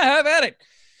 "Yeah, have at it."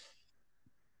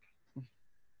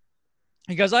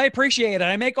 He goes, "I appreciate it.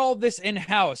 I make all this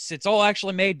in-house. It's all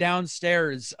actually made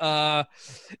downstairs.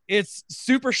 It's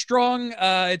super strong.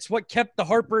 It's what kept the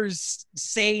Harpers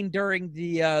sane during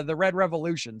the Red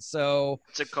Revolution. So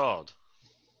what's it called?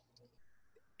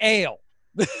 Ale."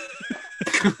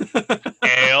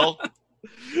 Ale?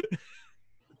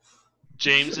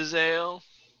 James's ale?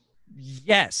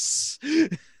 Yes.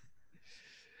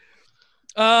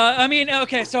 I mean,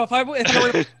 okay, so if I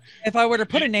were to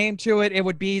put a name to it, it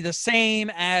would be the same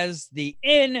as the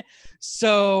inn.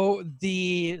 So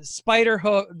the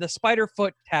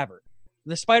Spiderfoot Tavern,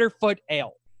 the Spiderfoot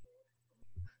Ale.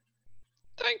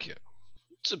 Thank you.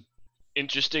 It's an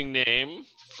interesting name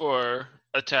for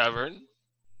a tavern.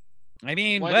 I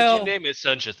mean, why well, did you name it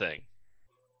such a thing?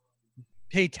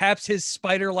 He taps his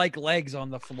spider-like legs on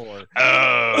the floor.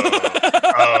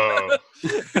 Oh.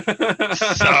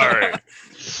 Sorry.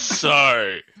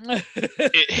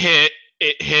 It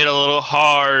hit a little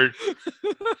hard.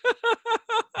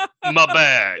 My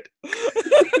bad.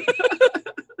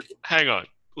 Hang on.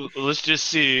 Let's just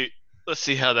see. Let's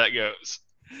see how that goes.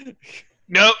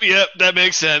 Nope. Yep. That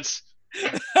makes sense.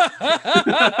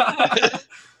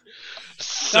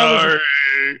 Sorry.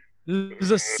 It was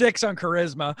a 6 on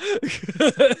charisma.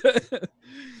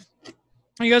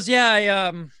 He goes,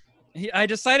 "Yeah, I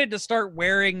decided to start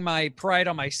wearing my pride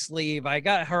on my sleeve. I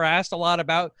got harassed a lot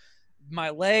about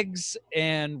my legs,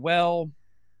 and well,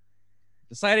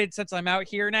 decided since I'm out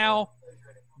here now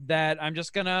that I'm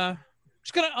just gonna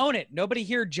own it. Nobody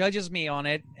here judges me on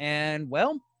it, and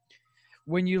well,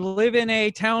 when you live in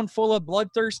a town full of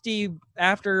bloodthirsty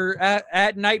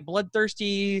at night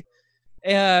bloodthirsty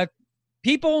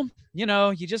people, you know,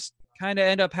 you just kind of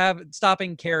end up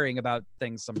stopping caring about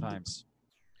things sometimes."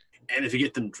 And if you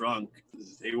get them drunk,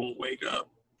 they won't wake up.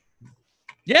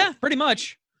 Yeah, pretty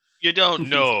much. You don't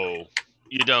know.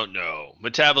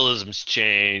 Metabolisms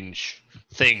change.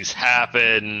 Things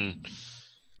happen.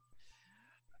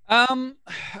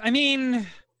 I mean,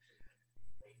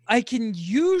 I can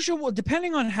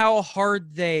depending on how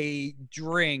hard they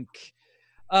drink.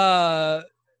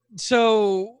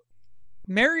 So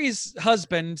Mary's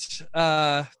husband,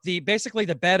 basically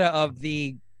the beta of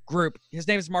the group, his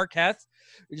name is Mark Heth.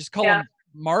 We just call him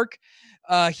Mark.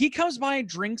 He comes by and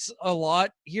drinks a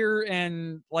lot here,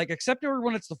 and like except for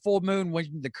when it's the full moon,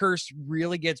 when the curse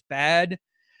really gets bad,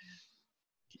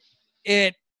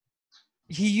 he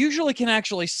usually can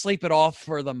actually sleep it off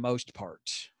for the most part.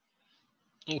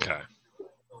 Okay.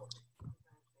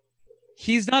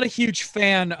 He's not a huge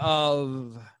fan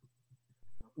of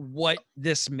what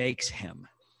this makes him.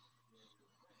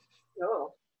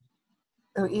 Oh.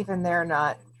 So even they're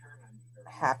not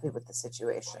happy with the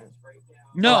situation.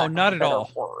 No, not at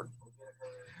all.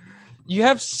 You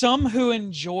have some who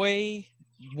enjoy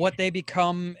what they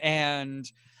become and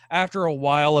after a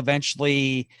while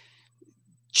eventually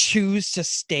choose to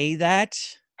stay that.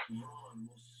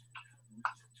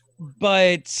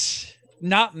 But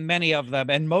not many of them,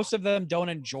 and most of them don't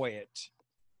enjoy it.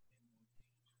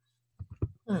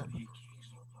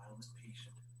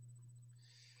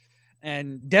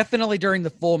 And definitely during the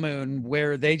full moon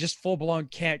where they just full-blown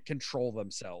can't control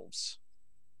themselves.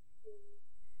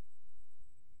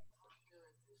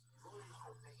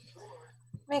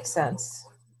 Makes sense.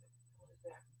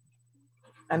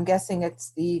 I'm guessing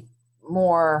it's the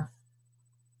more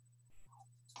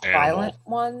violent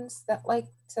ones that like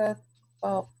to,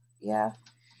 well, yeah.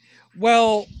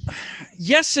 Well,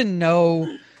 yes and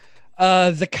no.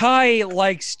 The Kai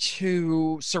likes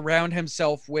to surround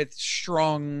himself with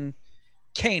strong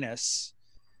Canis.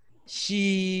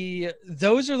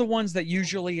 Those are the ones that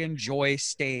usually enjoy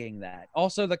staying that.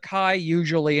 Also, the Kai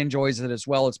usually enjoys it as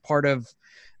well. It's part of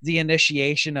the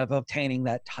initiation of obtaining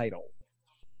that title.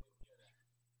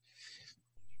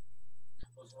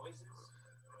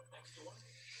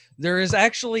 There is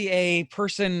actually a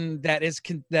person that is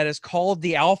called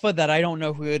the Alpha that I don't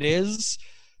know who it is,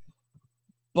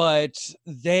 but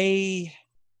they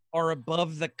are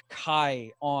above the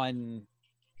Kai on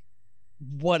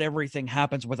what everything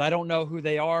happens with. I don't know who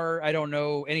they are. I don't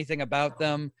know anything about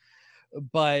them,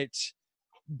 but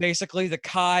basically the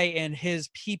Kai and his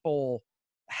people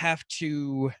have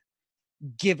to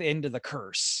give in to the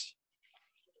curse.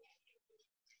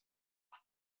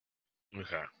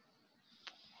 Okay.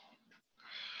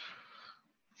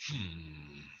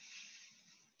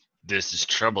 This is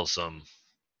troublesome.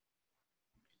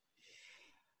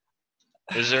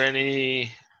 Is there anything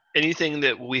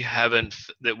that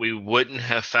we wouldn't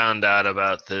have found out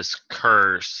about this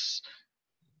curse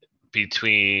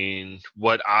between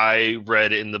what I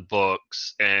read in the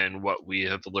books and what we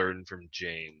have learned from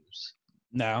James?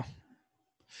 No.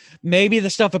 Maybe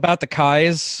the stuff about the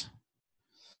Kais,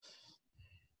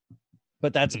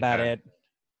 but that's about it.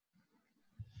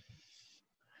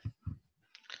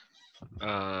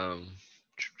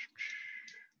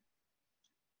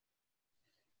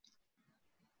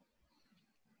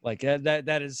 Like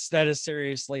that is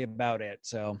seriously about it.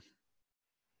 So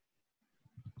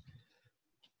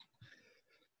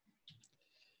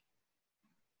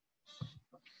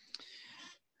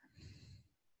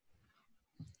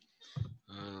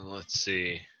let's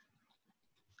see.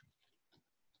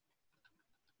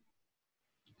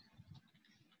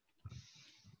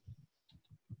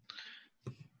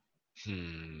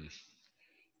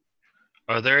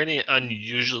 Are there any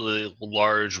unusually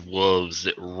large wolves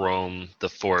that roam the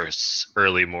forests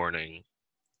early morning?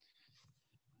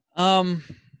 Not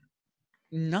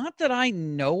that I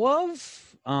know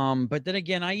of. But then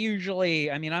again, I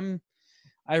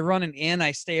run an inn.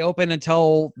 I stay open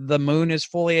until the moon is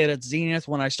fully at its zenith.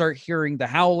 When I start hearing the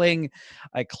howling,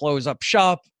 I close up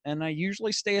shop, and I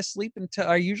usually stay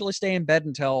in bed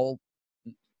until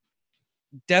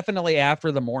definitely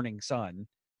after the morning sun.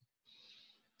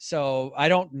 So I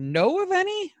don't know of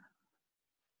any,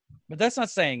 but that's not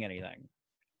saying anything.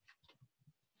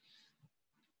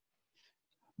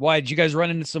 Why, did you guys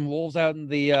run into some wolves out in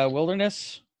the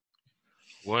wilderness?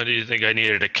 Why do you think I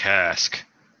needed a cask?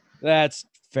 That's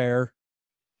fair.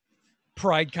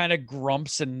 Pride kind of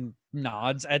grumps and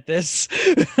nods at this.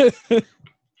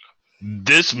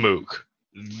 This mook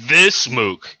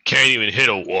can't even hit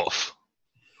a wolf.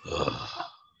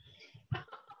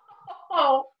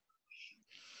 Oh.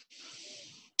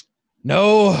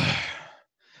 No,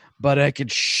 but I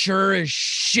could sure as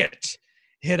shit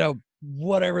hit a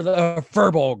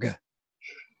furbolg.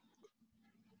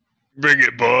 Bring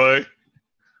it, boy.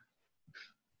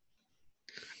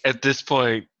 At this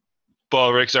point,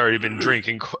 Balric's already been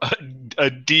drinking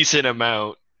a decent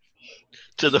amount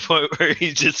to the point where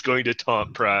he's just going to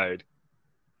taunt Pride.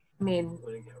 I mean,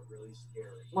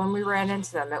 when we ran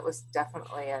into them, it was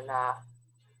definitely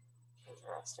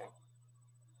interesting.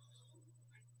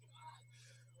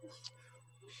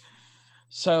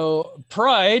 So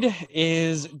Pride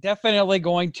is definitely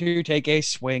going to take a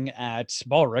swing at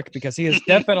Balric because he is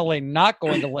definitely not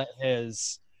going to let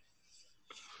his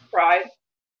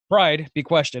Pride, be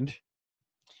questioned.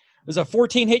 Does a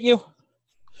 14 hit you?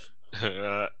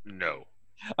 No.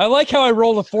 I like how I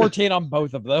rolled a 14 on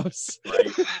both of those.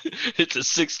 It's a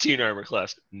 16 armor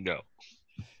class. No.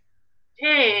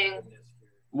 Dang.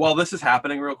 While this is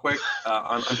happening, real quick,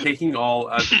 I'm taking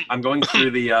I'm going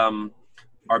through the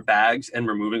our bags and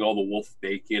removing all the wolf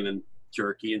bacon and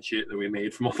jerky and shit that we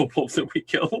made from all the wolves that we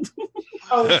killed.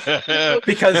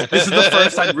 Because this is the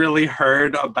first I'd really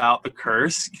heard about the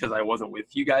curse, because I wasn't with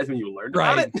you guys when you learned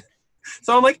about it.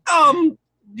 So I'm like,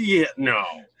 yeah, no.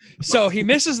 So he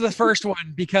misses the first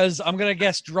one because I'm gonna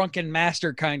guess drunken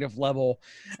master kind of level,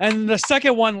 and the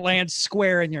second one lands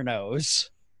square in your nose.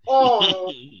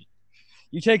 Oh.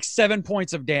 You take 7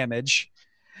 points of damage,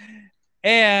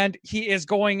 and he is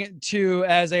going to,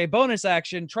 as a bonus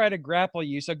action, try to grapple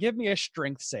you. So give me a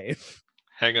strength save.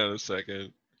 Hang on a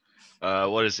second.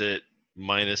 What is it?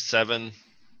 -7?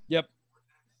 Yep.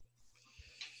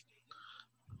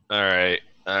 All right.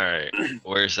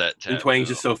 Where's that tab? And Twang's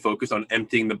just so focused on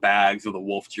emptying the bags of the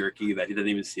wolf jerky that he doesn't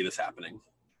even see this happening.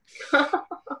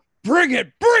 Bring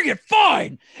it,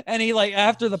 fine. And he, like,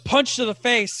 after the punch to the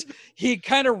face, he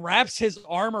kind of wraps his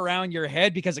arm around your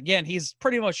head because, again, he's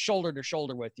pretty much shoulder to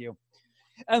shoulder with you,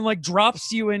 and like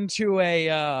drops you into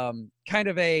a kind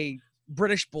of a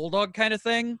British bulldog kind of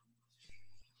thing.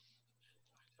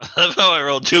 I love how I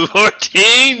rolled 2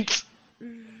 14s.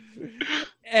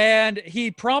 And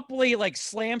he promptly like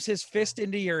slams his fist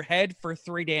into your head for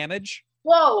 3 damage.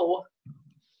 Whoa.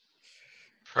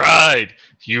 Pride,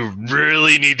 you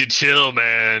really need to chill,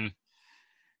 man.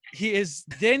 He is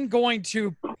then going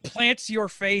to plant your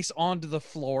face onto the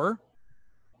floor.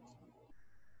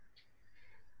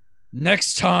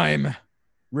 Next time,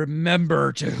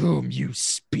 remember to whom you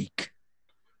speak.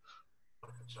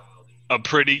 A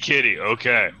pretty kitty,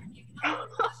 okay.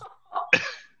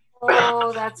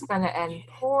 Oh, that's gonna end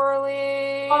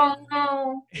poorly. Oh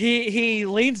no. He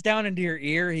leans down into your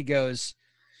ear. He goes,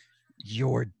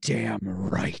 "You're damn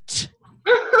right."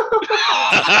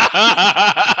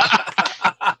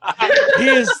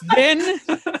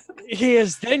 He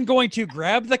is then going to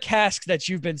grab the cask that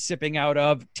you've been sipping out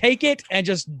of, take it, and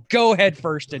just go head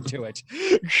first into it.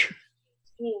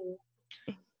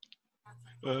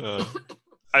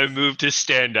 I move to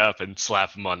stand up and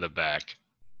slap him on the back.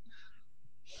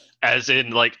 As in,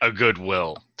 like, a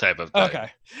goodwill type of thing.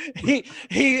 Okay.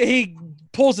 He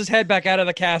pulls his head back out of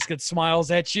the cask and smiles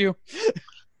at you.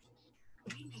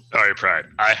 Sorry, Pride.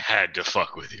 I had to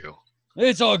fuck with you.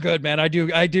 It's all good, man. I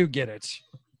do get it.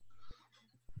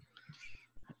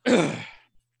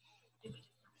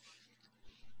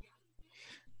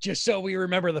 Just so we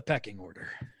remember the pecking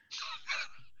order.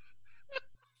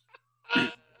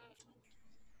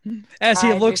 As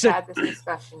he looks at this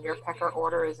discussion, your pecker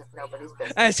order is if nobody's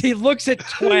business. As he looks at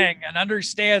Twang and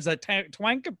understands that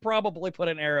Twang could probably put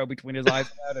an arrow between his eyes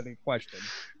without any question.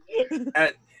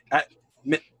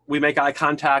 We make eye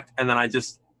contact, and then I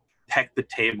just peck the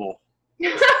table.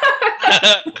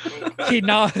 He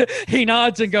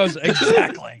nods and goes,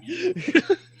 "Exactly."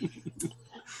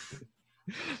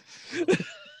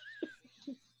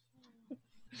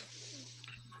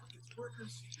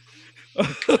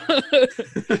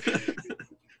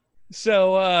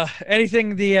 So,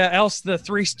 anything else the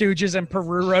Three Stooges and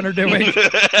Peru Run are doing?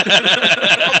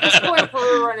 At this point,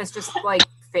 Peru Run is just like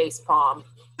face palm.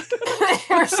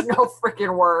 There's no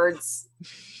freaking words.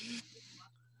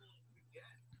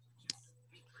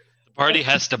 The party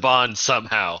has to bond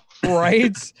somehow.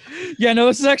 Right? Yeah, no,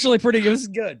 this is actually pretty good. This is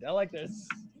good. I like this.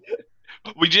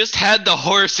 We just had the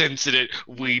horse incident.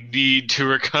 We need to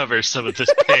recover some of this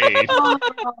pain.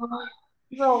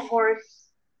 Little horse.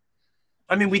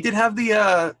 I mean, we did have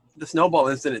the snowball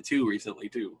incident too recently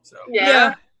too. So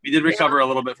Yeah. we did recover a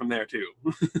little bit from there too.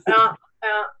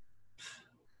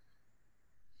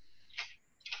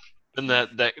 And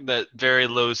that very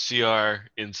low CR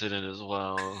incident as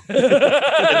well. And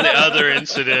the other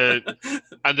incident.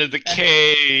 And then the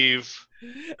cave.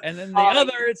 And then the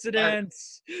other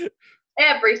incidents.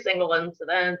 Every single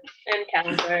incident,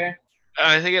 encounter.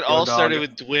 I think it all started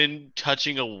with Dwin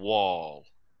touching a wall.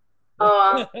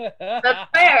 Oh, that's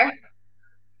fair.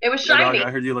 It was shiny. Dog,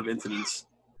 I heard you love incidents.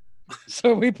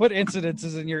 So we put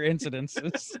incidences in your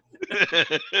incidences.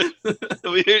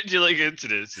 We heard you like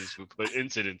incidences. We put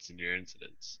incidents in your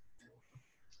incidents.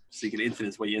 So you can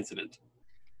incidents way incident.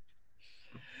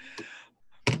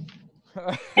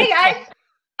 Hey guys,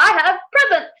 I have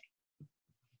presents.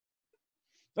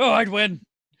 Oh, I'd win.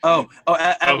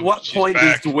 At what she's point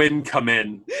back. does Dwyn come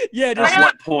in? Yeah, At just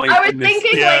what point? I was in this-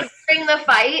 thinking Yeah. like during the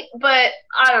fight, but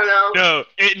I don't know. No,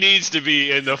 it needs to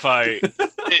be in the fight.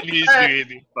 It needs to be in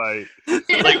the fight.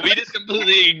 Like, we just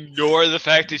completely ignore the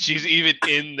fact that she's even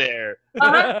in there.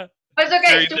 Uh-huh. But it's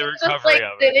okay. During the Dwayne's just recovery like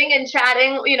of it. sitting and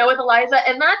chatting, with Eliza,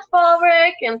 and that's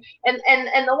Balric, and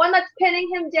the one that's pinning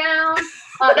him down.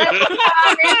 That's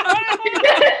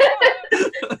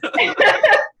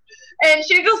And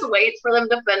she just waits for them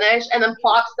to finish, and then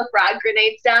plops the frag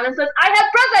grenades down and says, "I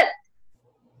have presents."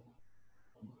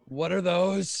 What are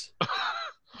those?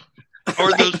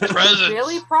 Or those presents.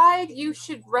 Really, Pride? You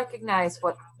should recognize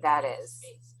what that is.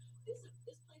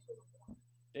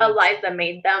 Eliza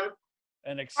made them.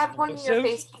 An Had one in your explosive?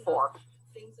 face before.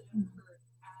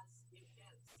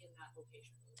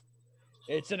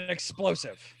 It's an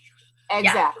explosive.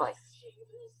 Exactly.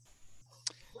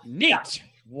 Neat.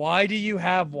 Why do you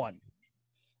have one?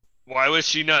 Why was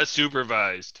she not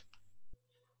supervised?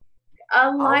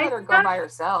 I'll let her go Eliza by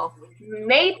herself.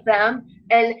 made them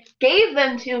and gave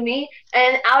them to me,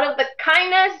 and out of the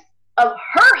kindness of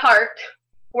her heart,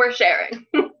 we're sharing.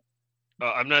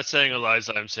 I'm not saying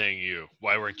Eliza, I'm saying you.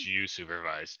 Why weren't you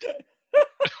supervised?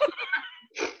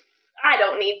 I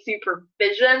don't need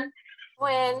supervision.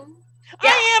 When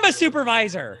I am a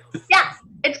supervisor. Yeah,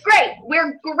 it's great.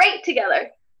 We're great together.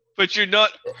 But you're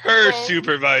not her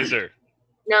supervisor.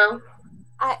 No.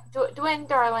 Dwayne,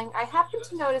 darling, I happen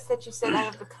to notice that you said out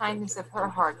of the kindness of her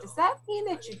heart. Does that mean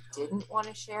that you didn't want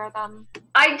to share them?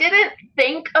 I didn't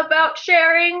think about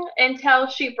sharing until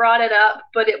she brought it up,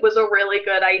 but it was a really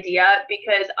good idea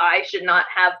because I should not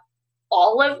have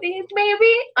all of these,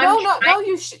 maybe? No,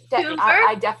 you should.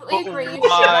 I definitely But agree. You should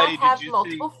why not did have you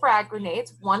multiple frag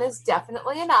grenades. One is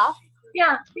definitely enough.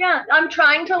 Yeah. I'm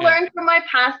trying to learn from my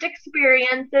past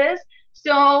experiences.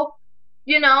 So,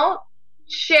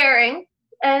 sharing.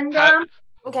 And,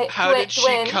 okay. How did she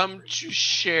Dwayne. come to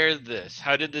share this?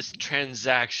 How did this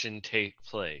transaction take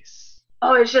place?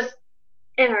 Oh, it's just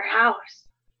in her house.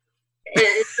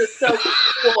 It's just so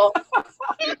cool.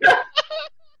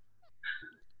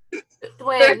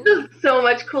 Dwayne. There's just so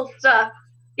much cool stuff.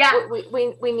 Yeah.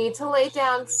 We need to lay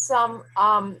down some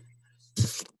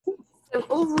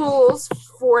simple rules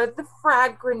for the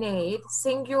frag grenade,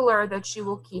 singular, that you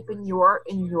will keep in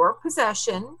your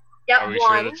possession. Yep. Are we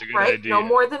sure that's a good right? idea? No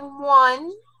more than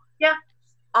one. Yeah.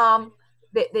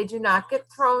 They do not get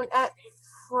thrown at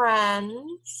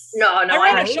friends. No, I I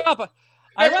ran a don't. shop.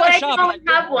 That's why I can only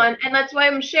have one, and that's why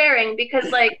I'm sharing,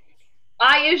 because,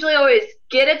 I usually always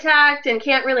get attacked and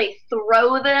can't really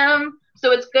throw them,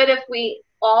 so it's good if we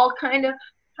all kind of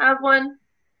have one.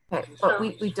 Okay, but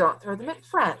we don't throw them at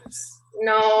friends.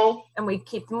 No. And we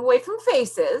keep them away from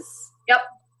faces. Yep.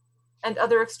 And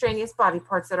other extraneous body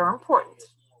parts that are important.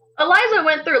 Eliza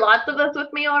went through lots of this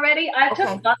with me already. I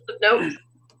took lots of notes.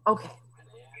 Okay.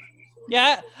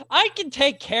 Yeah, I can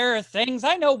take care of things.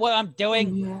 I know what I'm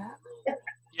doing.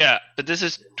 Yeah, but this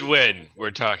is Dwyn we're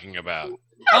talking about.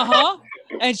 Uh-huh.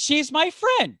 And she's my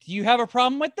friend. Do you have a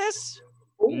problem with this?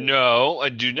 No, I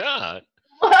do not.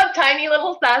 A tiny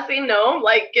little sassy gnome,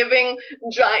 giving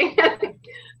giant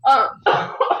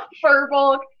fur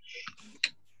bulk.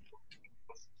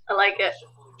 I like it.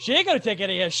 She ain't gonna take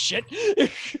any of his shit.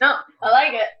 No, I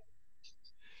like it.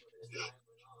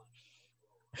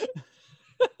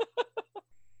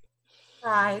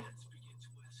 Right.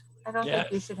 I don't Yes.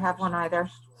 think you should have one either.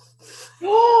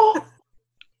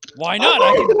 Why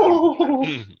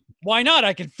not? Why not?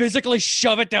 I can physically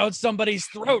shove it down somebody's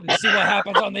throat and see what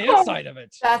happens on the inside of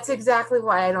it. That's exactly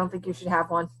why I don't think you should have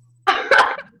one.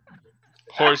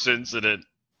 Horse incident.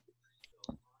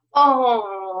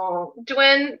 Oh,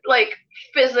 Dwyn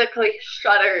physically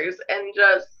shudders and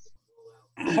just.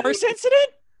 Horse incident?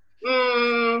 We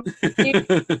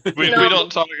No.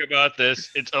 don't talk about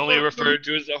this. It's only referred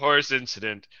to as a horse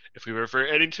incident. If we refer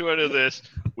any to any of this,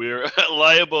 we are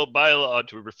liable by law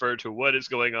to refer to what is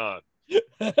going on.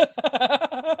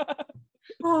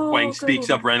 Wang speaks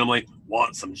up randomly.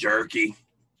 Want some jerky?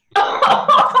 Yeah.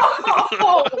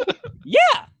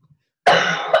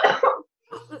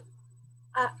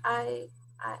 I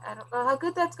don't know how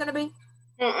good that's gonna be.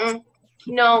 Mm-mm.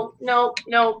 No.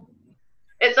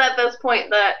 It's at this point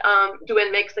that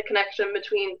Dwyn makes the connection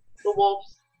between the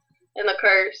wolves and the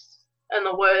curse and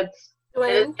the woods.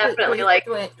 And it's definitely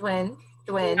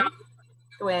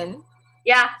Dwyn.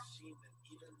 Yeah.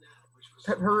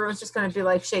 Haru's just going to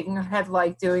be shaking her head,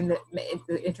 doing the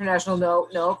international no,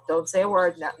 don't say a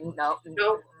word.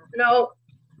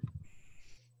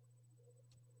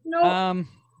 No.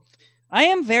 I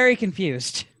am very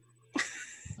confused.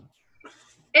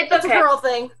 It's It's a okay. girl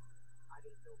thing.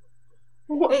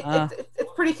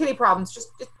 It's pretty kitty problems.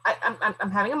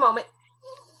 I'm having a moment.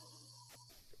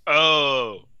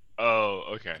 Oh,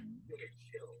 okay.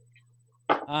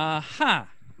 When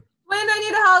I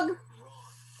need a hug.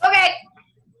 Okay.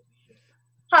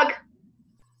 Hug.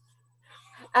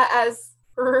 As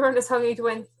Rune is hugging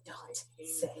Dwayne, don't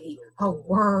say a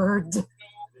word.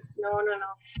 No.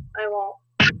 I won't.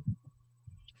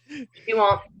 You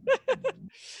won't.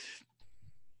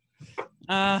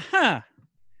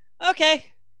 Okay.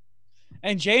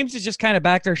 And James is just kind of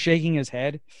back there shaking his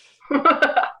head.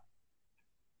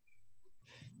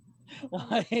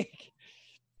 Like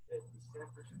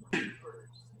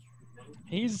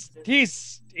he's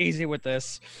easy with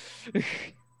this. I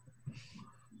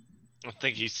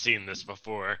think he's seen this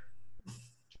before.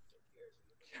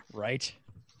 Right.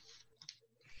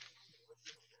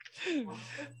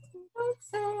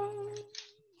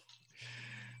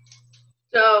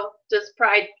 So, does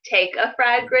Pride take a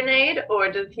frag grenade, or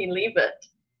does he leave it?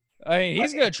 I mean,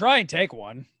 he's gonna try and take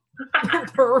one.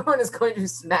 Rune is going to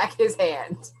smack his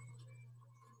hand.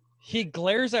 He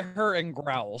glares at her and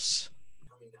growls.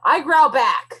 I growl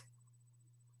back.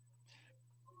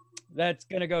 That's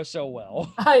gonna go so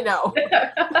well. I know.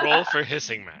 Roll for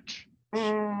hissing match.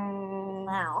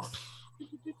 Wow.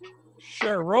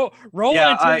 Sure, roll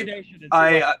Yeah, intimidation.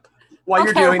 While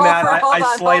you're doing that,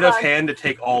 I sleight of hand to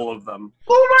take all of them.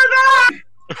 Oh my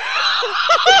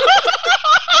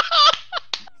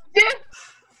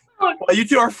god! While you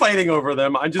two are fighting over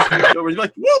them, I'm just over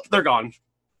like, whoop, they're gone.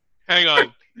 Hang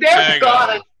on. They're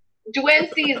gone.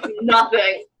 Dwayne sees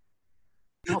nothing.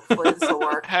 Hopefully this will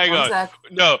work. Hang on.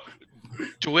 No.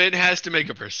 Dwayne has to make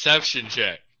a perception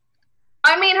check.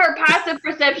 I mean, her passive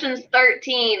perception's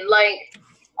 13. Like,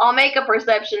 I'll make a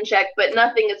perception check, but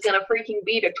nothing is gonna freaking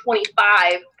beat a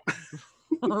 25.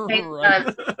 Right.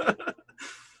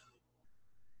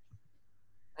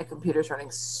 My computer's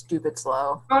running stupid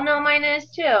slow. Oh no, mine is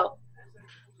too.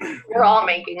 We're all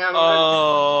making them.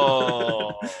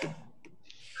 Oh.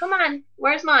 Come on,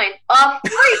 where's mine? Oh,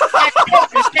 freak!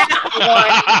 That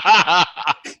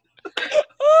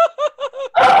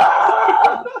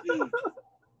one.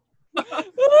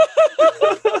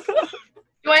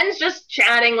 Gwen's just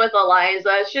chatting with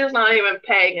Eliza. She's not even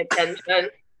paying attention.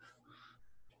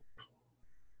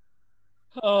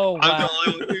 Oh, wow. I'm the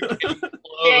only one who came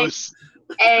close.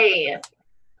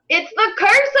 It's the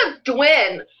curse of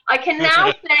Dwyn. I can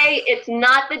now say it's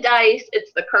not the dice,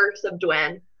 it's the curse of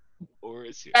Dwyn. Or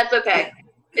is it? That's okay.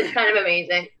 It's kind of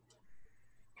amazing.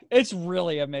 It's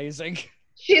really amazing.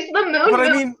 She's the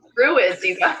moon druid,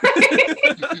 you guys.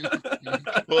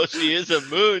 Well, she is a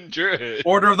moon druid.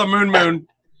 Order of the Moon.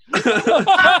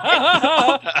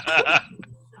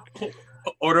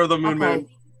 Order of the Moon. Okay.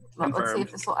 Let's see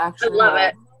if this will actually I love roll.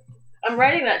 it. I'm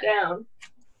writing that down.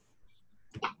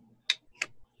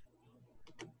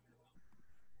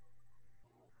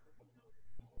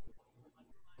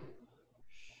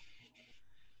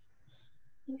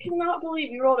 I cannot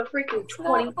believe you rolled a freaking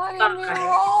 25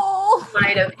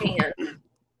 sleight of hand.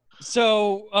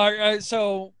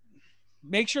 So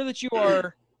make sure that you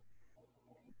are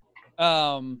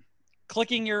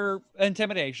clicking your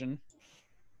intimidation,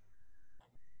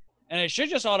 and it should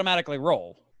just automatically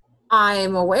roll.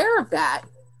 I'm aware of that.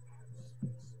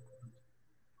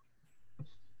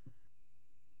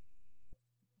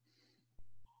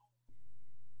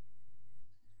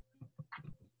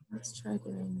 Let's try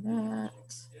doing that.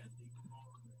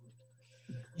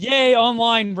 Yay,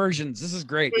 online versions. This is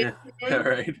great. Yeah, all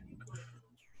right.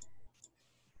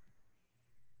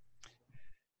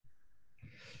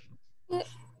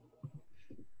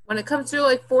 When it comes to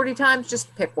like 40 times,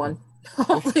 just pick one.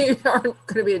 Hopefully you aren't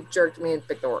going to be a jerk to me and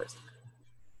pick the worst.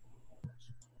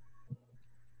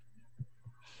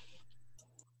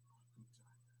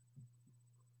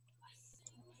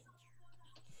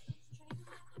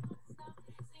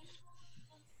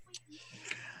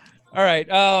 All right.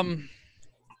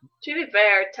 To be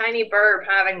fair, Tiny Burb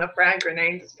having the frag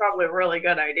grenades is probably a really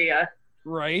good idea.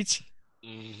 Right.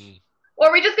 Mm-hmm. Or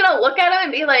are we just gonna look at him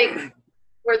and be like,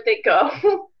 where'd they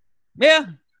go? Yeah.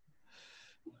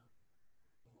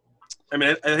 I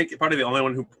mean, I think probably the only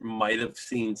one who might have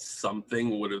seen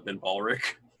something would have been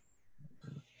Balric.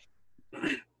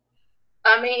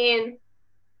 I mean,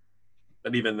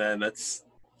 But even then, that's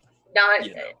not.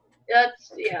 you know.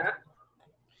 That's yeah.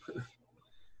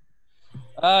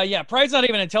 Yeah, Pride's not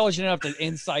even intelligent enough to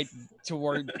insight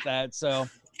toward that, so.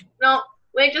 No,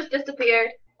 they just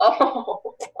disappeared.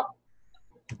 Oh.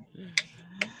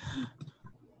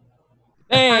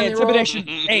 Hey, intimidation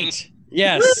 8.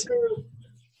 Yes.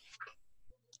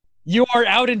 You are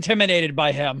out intimidated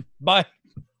by him by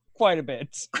quite a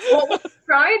bit. What was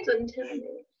Pride's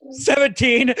intimidation?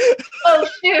 17. Oh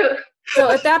shoot! So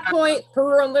at that point,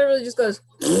 Perun literally just goes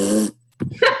and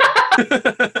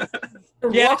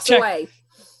walks away.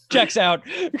 Checks out.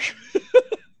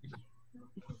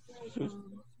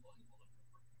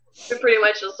 We pretty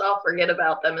much just all forget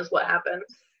about them is what happens.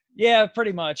 Yeah,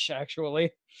 pretty much,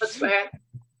 actually. That's fair.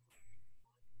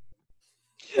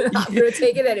 I'm gonna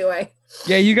take it anyway.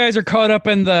 Yeah, you guys are caught up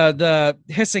in the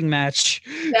hissing match.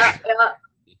 Yeah.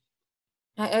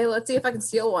 Hey, let's see if I can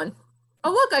steal one.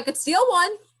 Oh, look, I could steal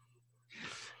one.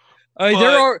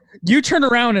 There are. You turn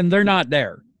around and they're not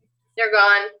there. They're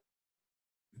gone.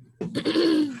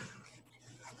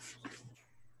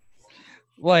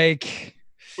 Like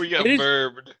we got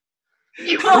burbed.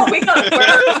 Oh, we got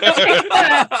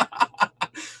burbed.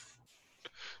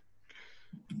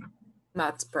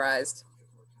 Not surprised.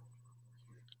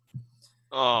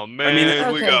 Oh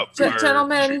man, we got burbed.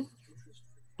 Gentlemen.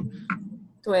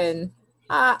 Twin.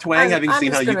 Twang, having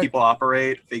seen how you people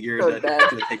operate, figured that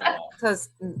it's going to take a while. Because,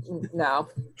 no.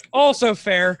 Also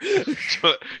fair.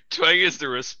 Twang is the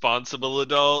responsible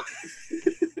adult.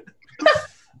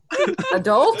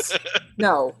 Adult?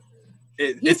 No.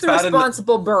 He's the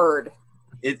responsible bird.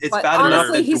 It's but bad honestly,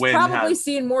 enough that he's Dwayne probably has...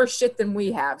 seen more shit than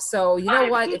we have. So, you know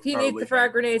what? If he needs the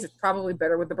frag grenades, it's probably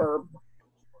better with the burb.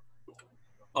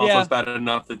 Also, it's bad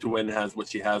enough that Dwayne has what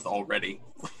she has already.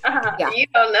 You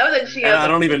don't know that she has. And I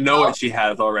don't even know what she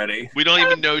has already. We don't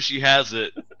even know she has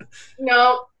it.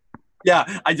 No. Yeah,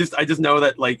 I just know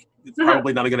that like it's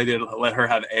probably not a good idea to let her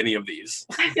have any of these.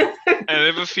 I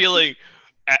have a feeling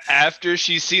after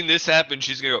she's seen this happen,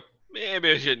 she's gonna go,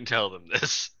 maybe I shouldn't tell them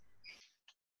this.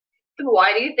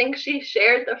 Why do you think she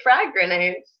shared the frag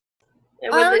grenades? I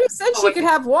already said she could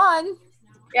have one.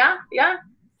 Yeah.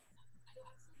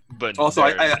 But also,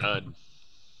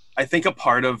 I think a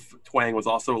part of Twang was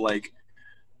also like,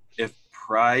 if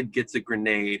Pride gets a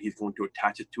grenade, he's going to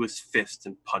attach it to his fist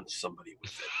and punch somebody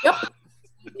with it.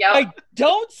 Yep. I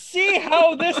don't see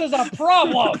how this is a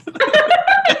problem.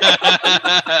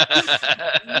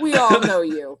 We all know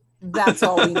you. That's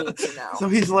all we need to know. So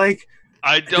he's like,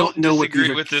 I don't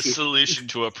disagree with this solution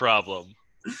to a problem.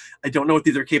 I don't know what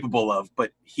these are capable of,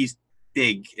 but he's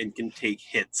big and can take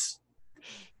hits,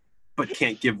 but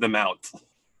can't give them out.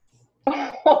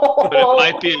 But it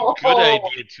might be a good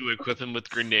idea to equip him with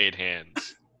grenade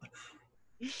hands.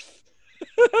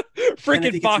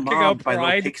 Freaking fucking up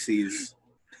Pride. Pixies.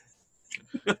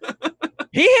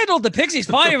 He handled the pixies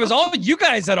fine. It was all you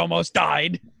guys that almost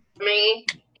died. Me.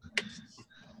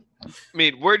 I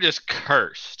mean, we're just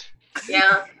cursed.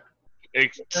 Yeah.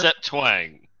 Except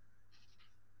Twang.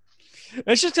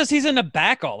 It's just because he's in the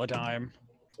back all the time.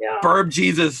 Yeah. Burb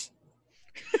Jesus.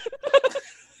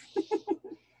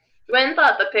 Gwen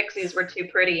thought the pixies were too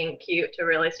pretty and cute to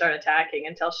really start attacking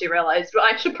until she realized, well,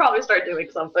 I should probably start doing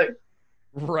something.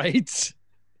 Right.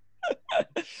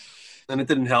 And it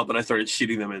didn't help that I started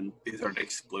shooting them and they started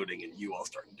exploding and you all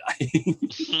started dying.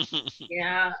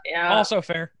 Yeah. Also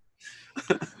fair.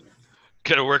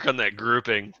 Gotta work on that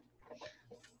grouping.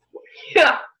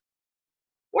 Yeah.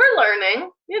 We're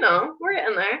learning. We're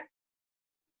getting there.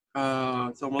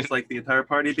 It's almost like the entire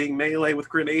party being melee with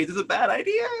grenades is a bad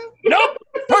idea. Nope.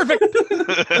 Perfect.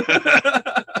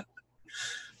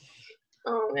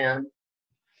 Oh, man.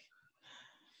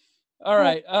 All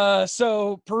right.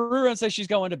 So Perun says she's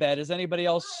going to bed. Is anybody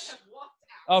else?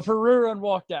 Oh, Perun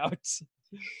walked out.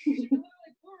 Poor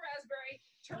Raspberry,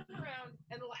 turn around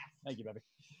and laugh. Thank you, baby.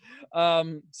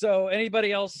 So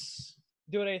anybody else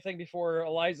doing anything before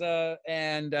Eliza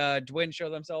and Dwyn show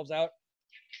themselves out?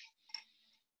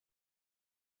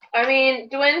 I mean,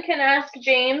 Dwyn can ask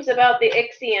James about the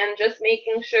Ixion, just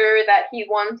making sure that he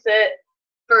wants it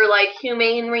for, like,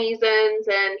 humane reasons,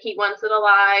 and he wants it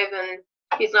alive, and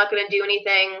he's not going to do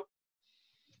anything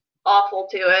awful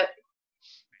to it.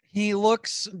 He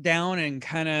looks down and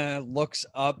kind of looks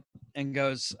up and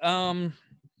goes, What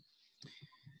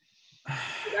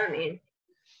does that mean?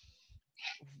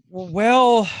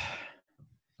 Well,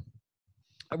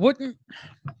 I wouldn't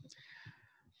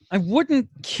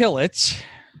kill it.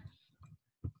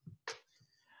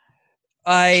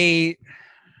 I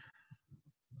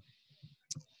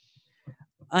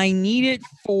need it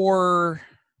for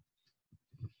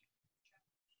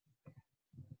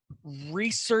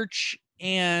research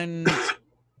and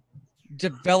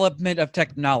development of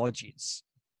technologies.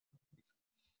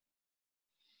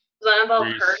 Does that involve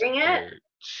hurting it?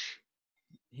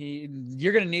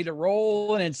 You're gonna need to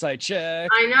roll an insight check.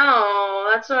 I know.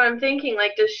 That's what I'm thinking.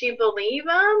 Like, does she believe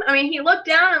him? I mean, he looked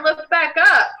down and looked back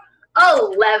up.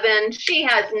 11. She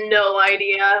has no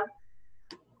idea.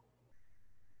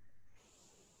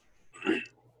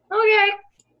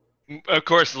 Okay. of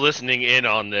course, listening in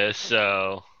on this.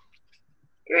 So,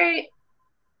 Great.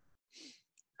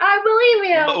 I believe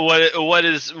you. But what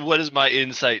does my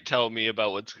insight tell me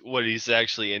about what he's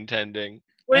actually intending?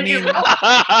 What did you roll?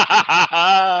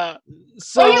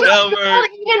 So you Delbert. rolled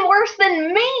even worse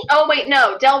than me. Oh wait,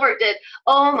 no, Delbert did.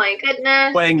 Oh my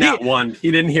goodness. Playing that one.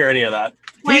 He didn't hear any of that.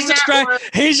 He's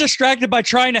distracted by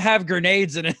trying to have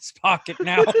grenades in his pocket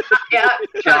now. Yeah.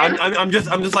 Yeah, I'm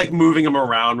just like moving them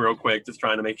around real quick, just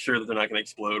trying to make sure that they're not going to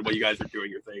explode while you guys are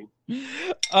doing your thing.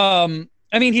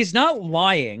 I mean, he's not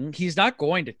lying. He's not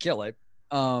going to kill it.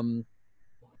 I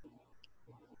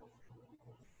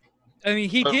mean,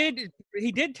 he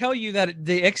did tell you that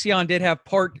the Ixion did have a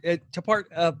part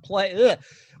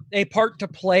to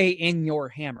play in your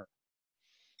hammer.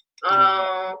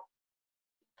 Oh.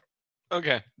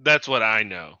 Okay, that's what I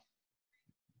know.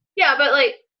 Yeah, but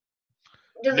like.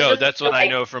 No, that's what I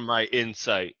know from my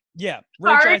insight. Yeah,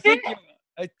 Rich, I think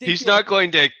he's not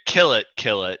going to kill it,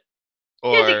 or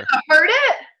is he gonna hurt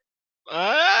it?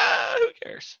 Who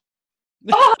cares?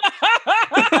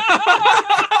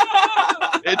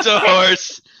 It's a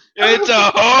horse. It's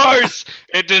a horse.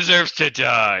 It deserves to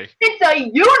die. It's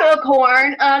a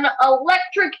unicorn, an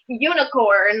electric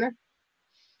unicorn.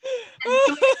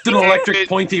 It's an electric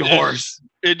pointy horse.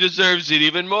 It deserves it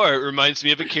even more. It reminds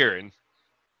me of a Kieran.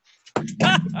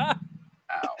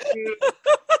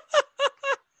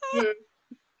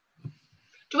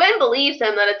 Twin believes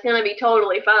him that it's gonna be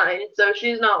totally fine, so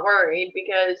she's not worried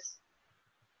because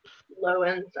low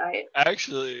insight.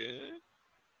 Actually,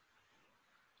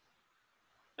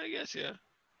 I guess yeah.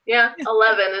 Yeah,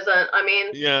 11 isn't. I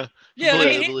mean. Yeah. Yeah, I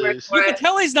mean, you can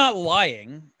tell he's not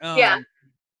lying. Yeah.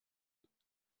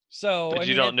 So. But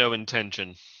you don't know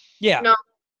intention. Yeah. No.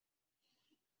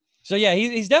 So yeah,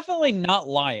 he's definitely not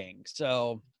lying.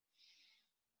 So.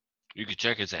 You could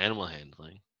check his animal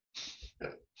handling.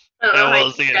 How well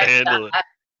is he gonna handle it?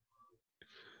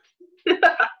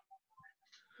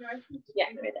 Yeah,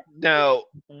 right there. Now,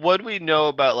 what do we know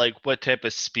about like what type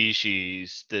of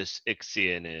species this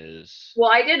Ixion is?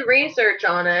 Well, I did research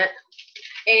on it,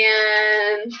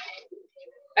 and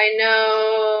I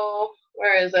know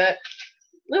where is it?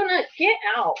 Luna, get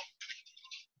out!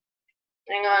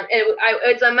 Hang on,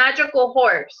 it's a magical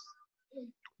horse,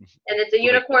 and it's a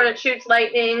unicorn that shoots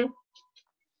lightning.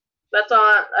 That's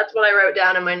all. That's what I wrote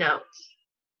down in my notes.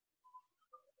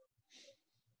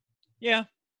 Yeah.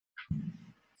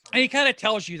 And he kind of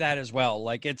tells you that as well.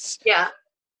 Like it's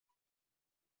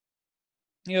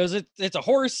it's a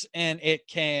horse and it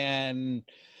can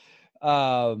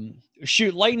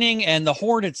shoot lightning, and the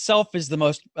horn itself is the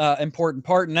most important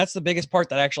part, and that's the biggest part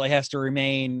that actually has to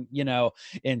remain,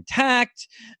 intact.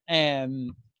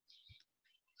 And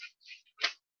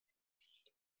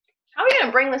how are we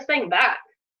gonna bring this thing back?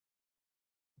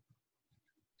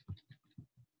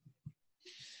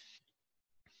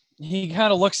 he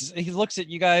kind of looks at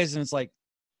you guys and it's like,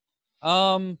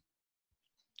 I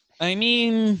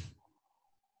mean,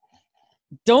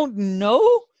 don't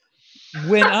know.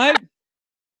 When I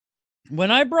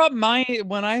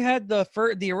had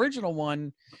the original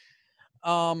one,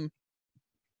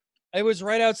 it was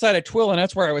right outside of Twill, and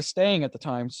that's where I was staying at the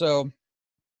time. So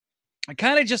I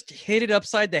kind of just hit it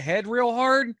upside the head real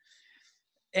hard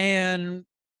and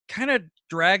kind of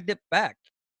dragged it back.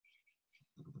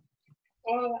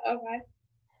 Oh, okay.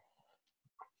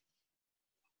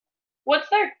 What's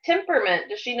their temperament?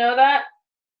 Does she know that?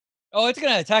 Oh, it's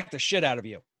going to attack the shit out of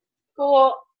you.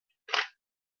 Cool.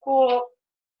 Cool.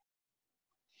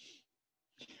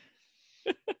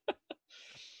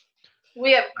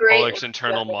 We have great. Pollock's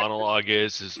internal monologue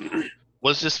is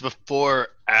was this before or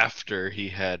after he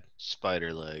had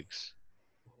spider legs?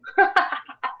 I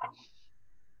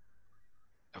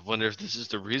wonder if this is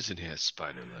the reason he has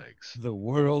spider legs. The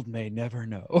world may never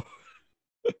know.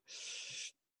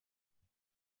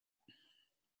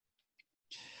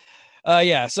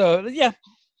 Yeah, so yeah.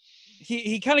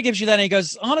 He kind of gives you that, and he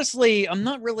goes, honestly, I'm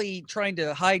not really trying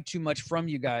to hide too much from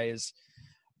you guys.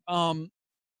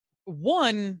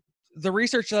 One, the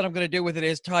research that I'm going to do with it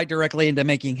is tied directly into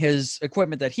making his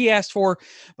equipment that he asked for,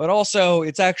 but also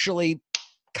it's actually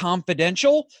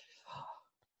confidential.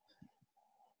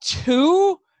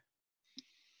 Two,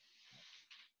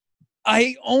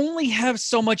 I only have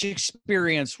so much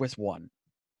experience with one.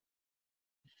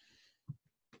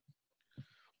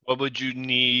 What would you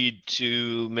need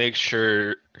to make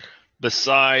sure,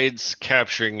 besides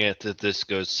capturing it, that this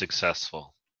goes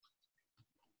successful?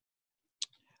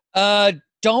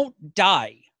 Don't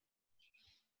die.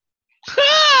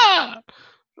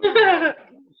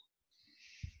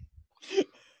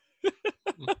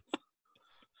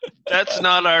 That's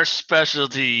not our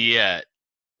specialty yet.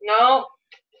 No.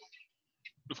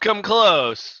 We've come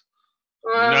close.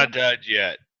 Uh, Not dead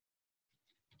yet.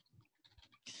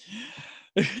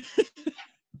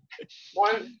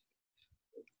 One.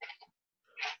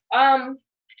 Hang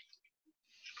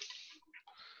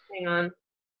on.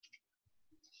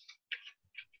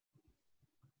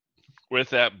 With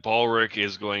that, Balric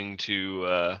is going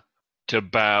to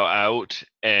bow out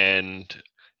and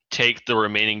take the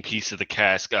remaining piece of the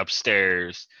cask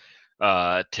upstairs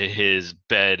to his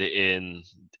bed in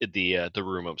the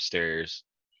room upstairs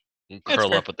and That's curl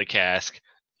fair. up with the cask.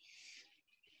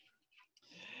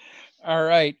 All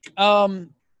right. All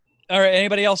right.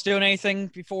 Anybody else doing anything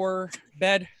before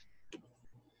bed?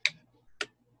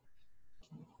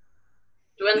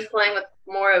 Dwin's playing with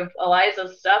more of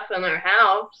Eliza's stuff in their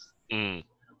house.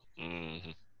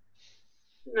 Mm-hmm.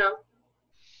 No.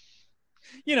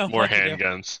 You know, More like you do.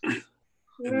 handguns.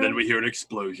 And then we hear an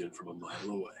explosion from a mile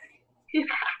away.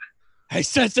 I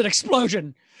sense an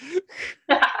explosion.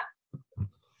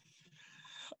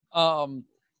 Why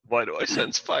do I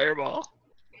sense fireball?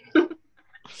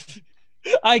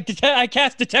 I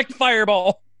cast detect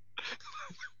fireball.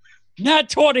 Not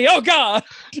 20. Oh god.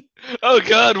 Oh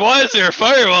god, why is there a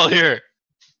fireball here?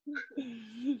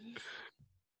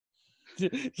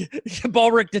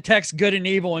 Balric detects good and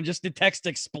evil and just detects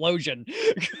explosion.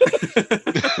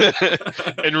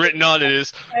 And written on it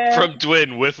is from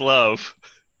Dwin with love.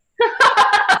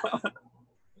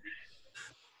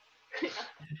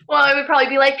 Well, it would probably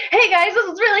be like, "Hey guys, this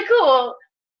is really cool."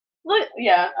 Look,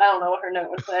 yeah, I don't know what her note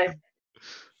would say.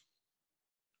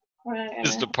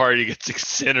 As the party gets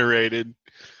incinerated.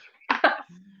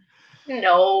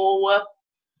 No.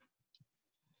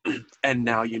 And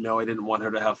now you know I didn't want her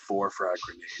to have 4 frag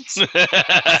grenades.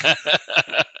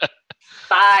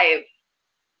 5.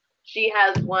 She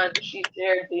has 1. She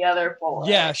shared the other 4.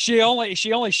 Yeah, she only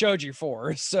showed you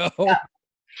 4. So.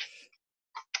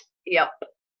 Yep.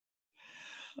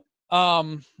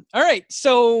 All right.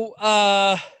 So,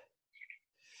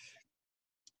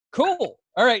 cool.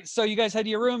 All right, so you guys head to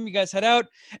your room, you guys head out,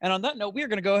 and on that note, we are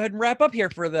going to go ahead and wrap up here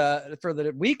for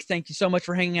the week. Thank you so much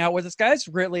for hanging out with us, guys.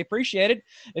 Greatly appreciated.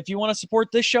 If you want to support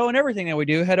this show and everything that we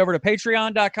do, head over to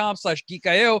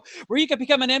patreon.com/geekio, where you can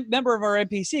become a member of our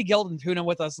NPC guild and tune in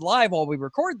with us live while we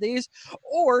record these,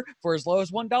 or for as low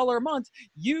as $1 a month,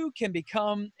 you can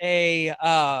become a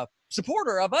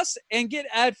supporter of us and get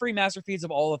ad-free master feeds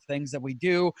of all the things that we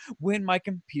do when my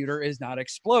computer is not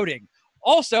exploding.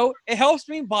 Also, it helps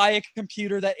me buy a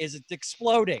computer that isn't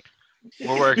exploding.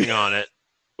 We're working on it.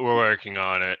 Work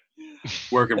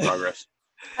in progress.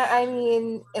 I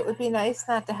mean, it would be nice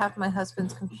not to have my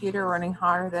husband's computer running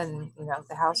hotter than,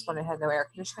 the house when it had no air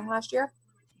conditioning last year.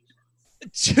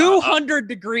 200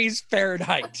 degrees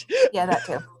Fahrenheit. Yeah, that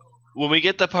too. When we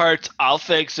get the parts, I'll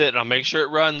fix it and I'll make sure it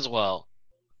runs well.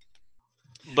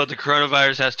 But the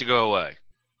coronavirus has to go away.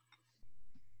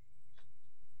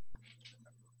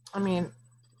 I mean,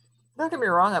 don't get me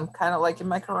wrong, I'm kind of liking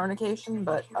my Coronication,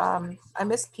 but I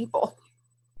miss people.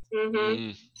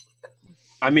 Mm-hmm.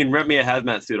 I mean, rent me a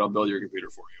hazmat suit. I'll build your computer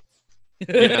for you.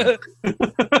 Yeah.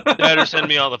 Dad, or send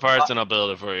me all the parts and I'll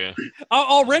build it for you.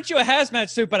 I'll rent you a hazmat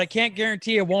suit, but I can't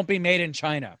guarantee it won't be made in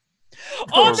China.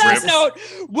 On that note,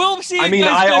 we'll see you I mean,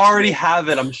 guys I next already week. have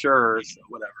it, I'm sure. So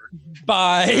whatever.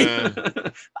 Bye.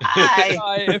 Bye.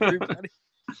 Bye, everybody.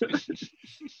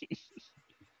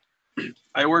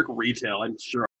 I work retail. I'm sure